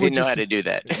 Macho and Man they would didn't know just- how to do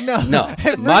that. No. And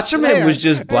Ric Macho Man Flair- was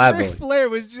just and blabbering. Ric Flair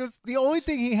was just the only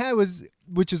thing he had was,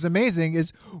 which is amazing,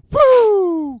 is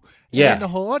woo. Yeah. And the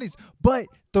whole audience, but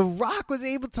The Rock was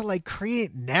able to like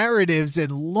create narratives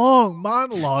and long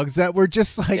monologues that were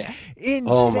just like Yeah. insane.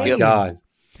 Oh my god.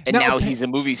 And Now, now he's a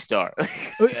movie star.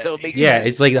 So it makes Yeah, sense.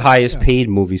 it's like the highest paid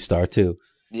movie star too.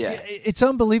 Yeah. It's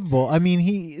unbelievable. I mean,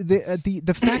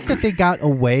 the fact that they got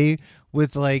away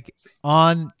with like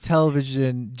on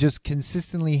television just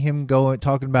consistently him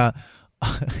talking about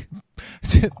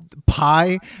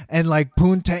pie and like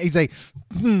poontang. He's like,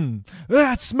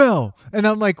 that smell, and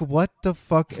I'm like, what the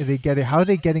fuck are they getting? How are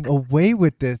they getting away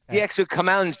with this? DX would come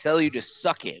out and tell you to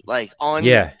suck it, like on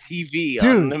Yeah. TV Dude.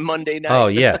 on a Monday night. Oh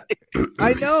yeah.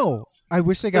 I know. I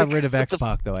wish they got Like, rid of what X the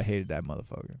Pac though. I hated that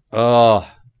motherfucker. Oh,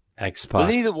 X-Pac.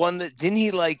 Wasn't he the one that didn't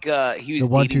he like he was The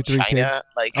 1, dating 2, 3 China?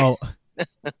 Like Oh,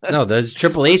 No, there's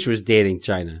Triple H was dating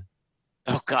China.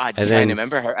 oh god, And China. then-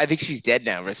 Remember her? I think she's dead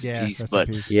now. Rest yeah. in peace. rest in But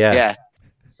peace. Yeah.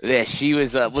 yeah, she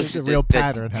was It's was a the, real the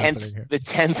pattern happening here. the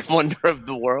 10th wonder of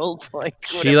the world. Like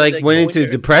She whatever like they went call into her.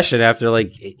 depression after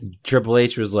like Triple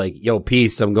H was like, "Yo,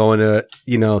 peace. I'm going to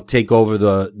take over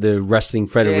the wrestling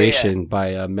federation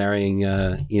by marrying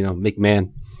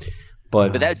McMahon."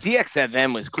 But But that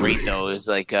DXFM was great though. It was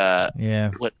like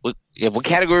Yeah. what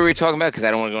category were we talking about? Because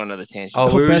I don't want to go on another tangent.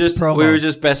 oh, we were Best just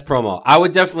promo. best promo. I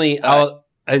would definitely.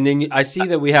 And then I see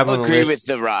that we have I'll on the agree with list.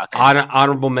 The Rock.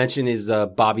 Honorable mention is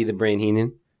Bobby the Brain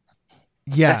Heenan.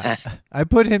 Yeah, I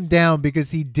put him down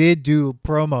because he did do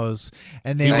promos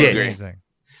and they He were did. amazing.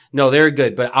 No, they're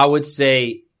good, but I would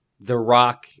say The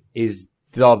Rock is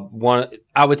the one.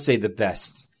 I would say the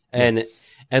best, and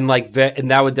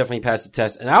that would definitely pass the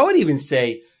test. And I would even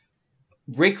say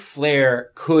Ric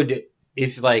Flair could,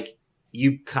 if like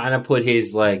you kind of put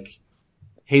his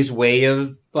way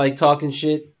of like talking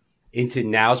shit into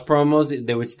now's promos,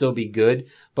 they would still be good.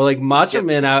 But like Macho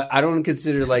Man, I don't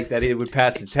consider like that it would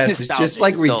pass the test. It's just nostalgic,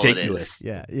 like that's all it ridiculous.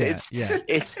 is. Yeah,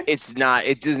 It's not.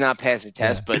 It does not pass the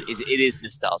test, but it is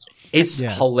nostalgic. It's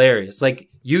Yeah. hilarious. Like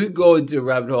you could go into a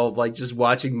rabbit hole of like just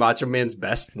watching Macho Man's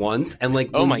best ones, and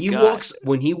like Oh when my he God.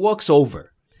 walks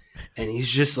over, and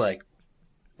he's just like,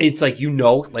 it's like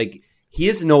like he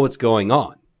doesn't know what's going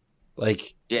on. Like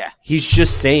Yeah. he's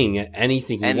just saying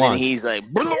anything he And wants. then he's like,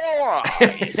 blah,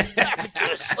 you snap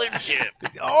into a Slim Jim.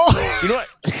 Oh, You know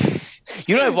what?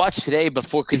 You know, I watched today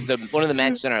before because one of the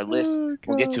matches on our list,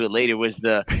 we'll get to it later, was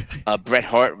the Bret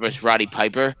Hart versus Roddy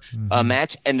Piper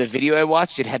match. And the video I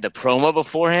watched, it had the promo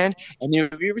beforehand. And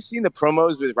have you ever seen the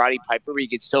promos with Roddy Piper where he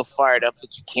gets so fired up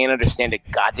that you can't understand a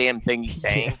goddamn thing he's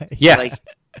saying? Yeah. Like,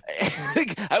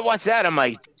 I watched that. I'm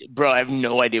like, bro, I have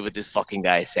no idea what this fucking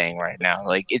guy is saying right now.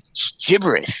 Like, it's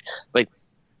gibberish. Like,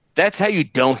 that's how you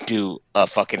don't do a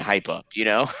fucking hype up, you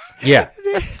know? Yeah.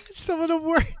 Some of the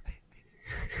worst.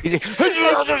 He's like,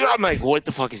 I'm like, what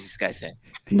the fuck is this guy saying?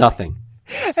 Nothing.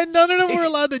 And none of them were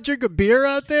allowed to drink a beer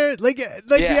out there. Like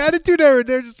the Attitude Era,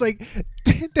 they're just like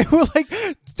they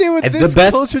were And this the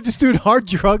best- close to just doing hard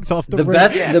drugs off the The ring.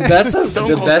 best, Yeah. the best, is, Stone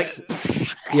the Cold's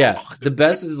best. Yeah, the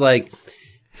best is like,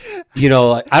 you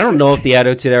know, I don't know if the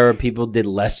Attitude Era people did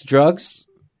less drugs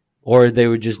or they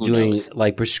were just Who doing knows?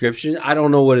 like prescription. I don't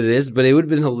know what it is, but it would have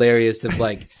been hilarious if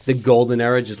like the Golden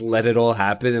Era just let it all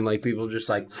happen and like people just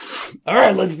like, all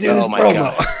right, let's do this Oh my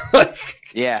promo.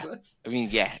 Yeah. I mean,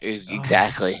 yeah,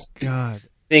 exactly. God.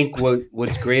 Think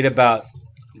what's great about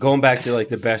going back to like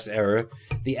the best era,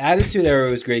 the Attitude Era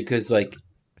was great because like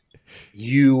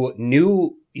you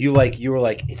were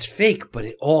like it's fake, but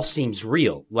it all seems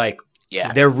real. Like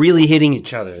Yeah. they're really hitting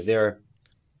each other.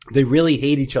 They really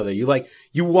hate each other.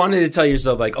 You wanted to tell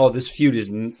yourself like, oh, this feud is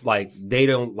like they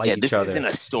don't like each this other. isn't a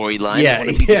storyline. Yeah, They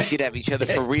want to beat yeah. the shit out of each other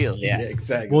for real. Yeah.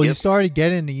 exactly. Well, you started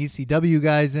getting the ECW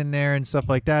guys in there and stuff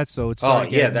like that, so it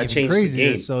started getting that even changed the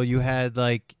crazier. game. So you had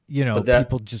like But that-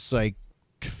 people just like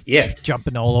yeah.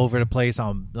 jumping all over the place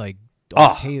on like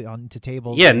Oh. onto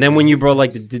tables. Yeah, and then when you brought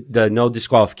like the no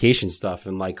disqualification stuff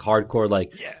and like hardcore,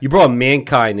 like you brought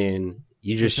Mankind in,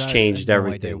 you just changed I have no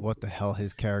everything. idea what the hell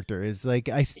his character is. Like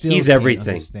I still He's can't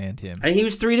everything. understand him. And he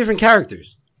was three different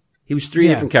characters.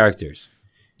 Different characters.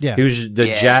 Yeah. He was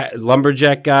the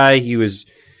lumberjack guy. He was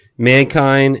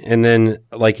Mankind, and then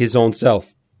like his own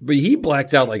self. But he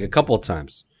blacked out like a couple of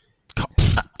times.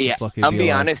 Yeah, lucky to I'll be be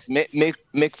alive. honest.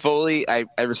 Mick Foley, I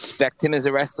respect him as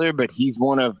a wrestler, but he's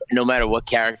one of no matter what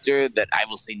character that I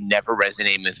will say never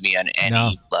resonated with me on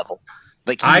any level.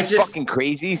 Like he's fucking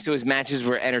crazy, so his matches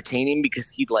were entertaining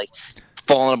because he'd like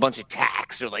fall on a bunch of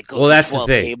tacks or like go Well, that's through the 12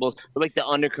 thing. tables or like the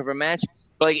undercover match.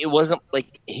 But like it wasn't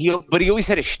like he always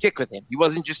had a shtick with him. He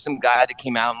wasn't just some guy that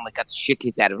came out and like got the shit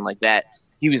kicked out of him like that.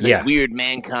 He was like weird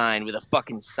Mankind with a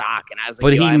fucking sock, and I was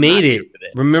like, But yo, he I'm made not here it. for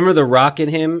this. Remember The Rock in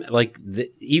him? Like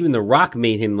even The Rock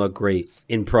made him look great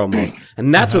in promos,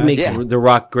 and that's what makes The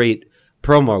Rock great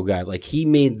promo guy. Like he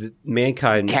made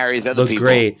Mankind Carries other look people.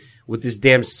 great with this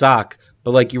damn sock.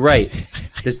 But like you're right,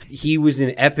 he was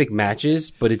in epic matches,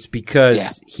 but it's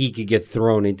because he could get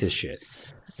thrown into shit.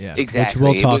 Yeah, Exactly.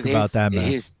 Which we'll talk It was about that, man.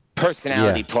 His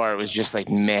personality part was just like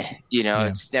meh. You know, it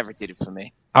just never did it for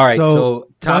me. All right, So, why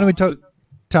top don't we talk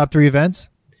top 3 events?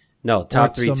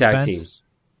 top 3 some tag events? teams.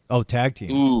 Oh, tag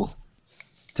teams. Ooh,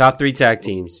 Top 3 tag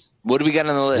teams. what do we got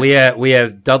on the list? We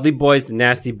have Dudley Boys, the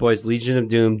Nasty Boys, Legion of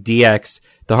Doom, DX,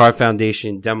 the Hart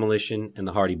Foundation, Demolition, and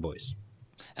the Hardy Boys.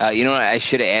 You know what I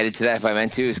should have added to that if I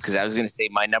meant to is because I was going to say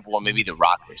my number one, maybe the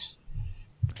Rockers.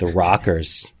 The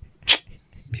Rockers.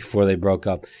 Before they broke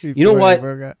up. You know what?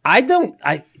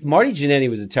 Marty Jannetty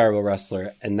was a terrible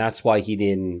wrestler, and that's why he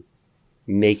didn't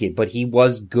make it. But he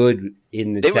was good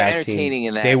in the They were tag entertaining team.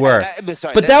 in that. They were.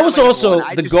 Sorry, But that's that not was my number also one.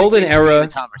 I the just think golden they should be in era. the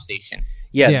conversation.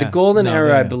 Yeah, the golden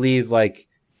era, I yeah. believe, like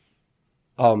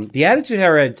the Attitude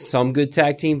Era had some good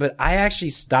tag team, but I actually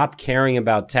stopped caring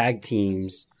about tag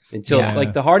teams until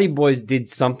like the Hardy Boys did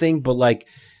something, but like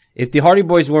if the Hardy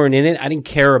Boys weren't in it, I didn't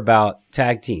care about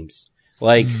tag teams.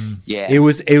 Like it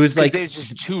was like there's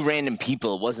just two random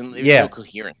people. There was no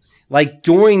coherence. like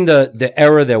during the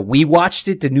era that we watched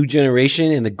it, the new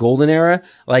generation and the golden era,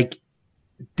 like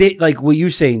they like what you're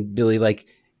saying, Billy, like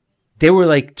they were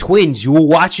like twins. You were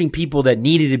watching people that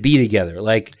needed to be together,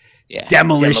 like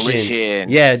Demolition.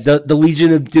 Yeah, the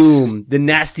Legion of Doom, the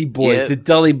Nasty Boys, the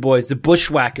Dudley Boys, the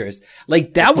Bushwhackers.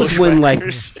 Like that was when like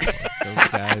Those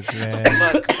guys, man.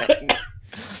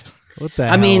 What the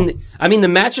hell? I mean the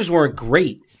matches weren't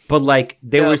great, but like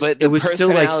it was still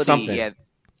like something. Yeah.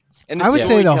 And the I would say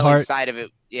the storytelling Hart side of it.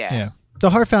 Yeah. The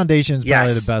Hart Foundation is probably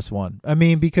Yes. the best one. I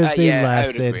mean, because they I would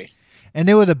lasted, agree. and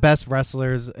they were the best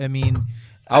wrestlers. I mean,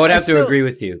 I would have still- to agree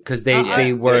with you because they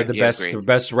were the agree.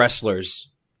 best wrestlers.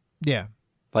 yeah.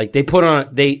 Like they put on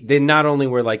they not only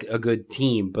were like a good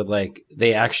team, but like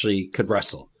they actually could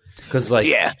wrestle. Because like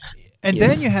And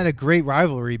then you had a great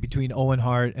rivalry between Owen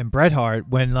Hart and Bret Hart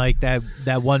when like that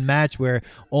one match where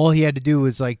all he had to do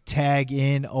was like tag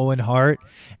in Owen Hart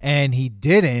and he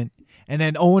didn't. And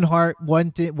then Owen Hart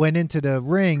went into the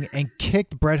ring and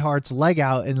kicked Bret Hart's leg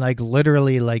out and like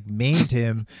literally like maimed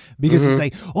him because he's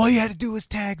like, all you had to do was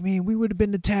tag me and we would have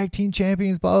been the tag team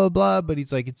champions, blah, blah, blah. But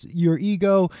he's like, it's your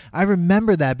ego. I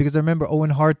remember that because I remember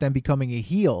Owen Hart then becoming a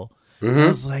heel. I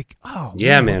was like, oh,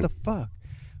 yeah, man. What the fuck?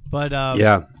 But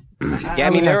yeah. I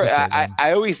mean,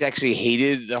 I always actually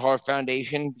hated the Hart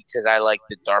Foundation because I like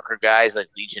the darker guys like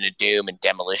Legion of Doom and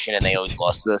Demolition, and they always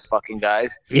lost to those fucking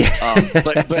guys. Yeah.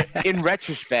 But in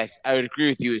retrospect, I would agree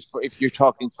with you. If you're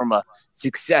talking from a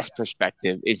success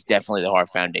perspective, it's definitely the Hart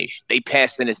Foundation. They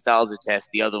passed the nostalgia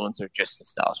test. The other ones are just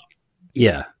nostalgia.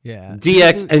 Yeah. Yeah.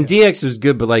 DX was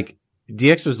good, but like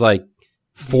DX was like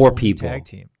 4 people. Tag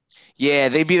team. Yeah,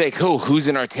 they'd be like, who's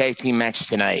in our tag team match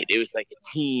tonight? It was like a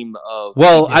team of.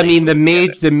 Well, I mean,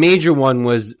 the major one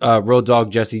was Road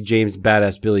Dogg, Jesse James,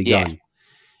 Badass Billy Gunn,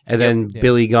 and then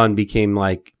Billy Gunn became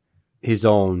like his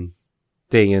own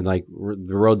thing, and like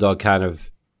the Road Dogg kind of,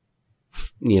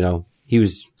 he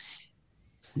was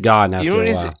gone after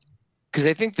a while. Because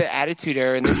I think the Attitude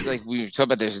Era, and this is like we were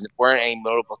talking about, there weren't any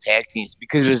notable tag teams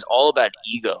because it was all about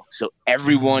ego. So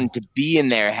everyone to be in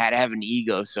there had to have an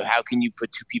ego. So how can you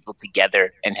put 2 people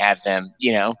together and have them,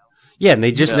 Yeah, and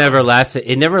they just never lasted.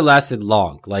 It never lasted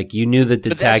long. Like you knew that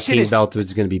the tag team belt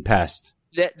was going to be passed.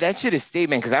 That shit is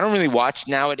statement because I don't really watch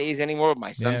nowadays anymore. But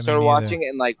my son started watching it,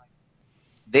 and like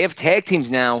they have tag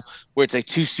teams now where it's like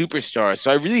 2 superstars.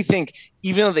 So I really think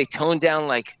even though they toned down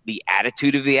like the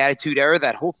attitude of the Attitude Era,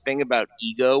 that whole thing about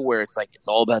ego where it's like it's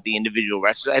all about the individual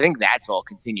wrestlers, I think that's all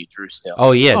continued through still.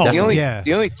 Oh yeah,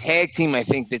 the only tag team I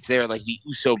think that's there like the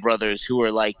Uso brothers who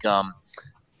are like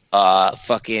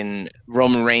fucking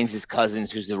Roman Reigns'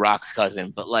 cousins, who's The Rock's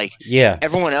cousin, but like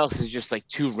everyone else is just like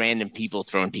 2 random people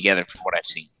thrown together from what I've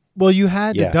seen. Well, you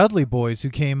had the Dudley Boys who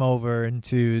came over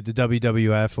into the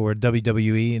WWF or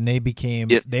WWE, and they became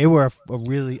they were a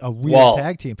real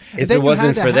tag team. And if it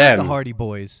wasn't for them, the Hardy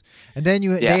Boys, and then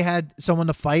they had someone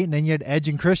to fight, and then you had Edge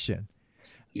and Christian.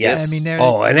 Yes. I mean,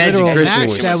 and Edge and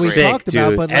Christian were sick, dude.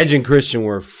 About, but Edge and Christian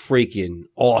were freaking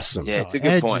awesome. Yeah, it's a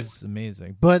good Edge point. Is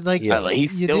amazing, but like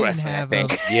he's still wrestling, I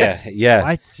think.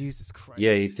 Yeah. Jesus Christ.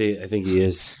 Yeah, I think he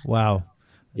is. Wow.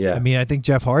 Yeah, I mean, I think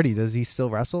Jeff Hardy, does he still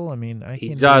wrestle? I mean,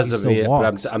 he does.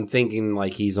 But I'm thinking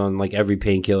like he's on like every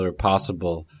painkiller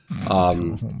possible.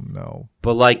 No,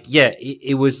 but like,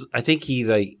 it was. I think he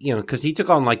like because he took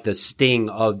on like the sting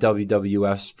of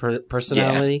WWF's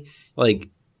personality. Like,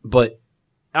 but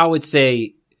I would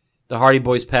say the Hardy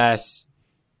Boys pass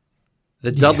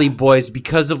the Dudley Boys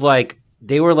because of like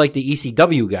they were like the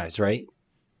ECW guys, right?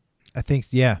 I think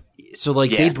So,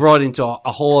 like, they brought into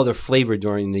a whole other flavor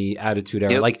during the Attitude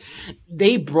Era. Yep. Like,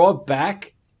 they brought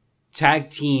back tag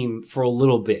team for a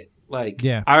little bit. Like,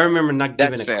 I remember not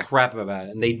giving a crap about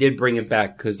it. And they did bring it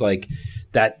back because, like,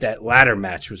 that ladder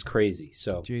match was crazy.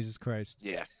 So, Jesus Christ.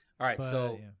 Yeah. All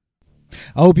right,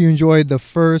 I hope you enjoyed the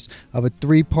first of a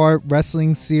 3-part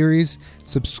wrestling series.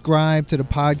 Subscribe to the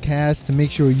podcast to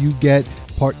make sure you get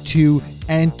part 2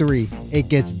 and 3. It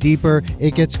gets deeper,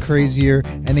 it gets crazier,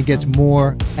 and it gets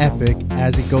more epic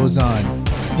as it goes on.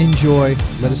 Enjoy.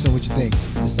 Let us know what you think.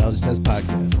 Nostalgia Test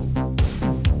Podcast.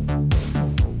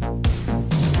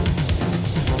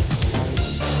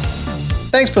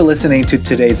 Thanks for listening to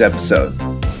today's episode.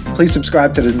 Please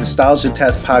subscribe to the Nostalgia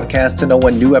Test Podcast to know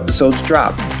when new episodes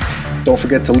drop. Don't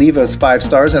forget to leave us 5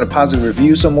 stars and a positive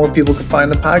review so more people can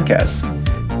find the podcast.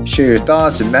 Share your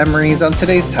thoughts and memories on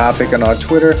today's topic on our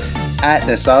Twitter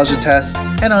 @NostalgiaTest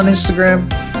and on Instagram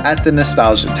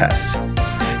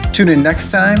 @TheNostalgiaTest. Tune in next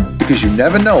time because you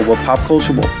never know what pop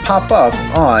culture will pop up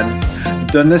on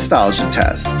The Nostalgia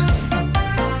Test.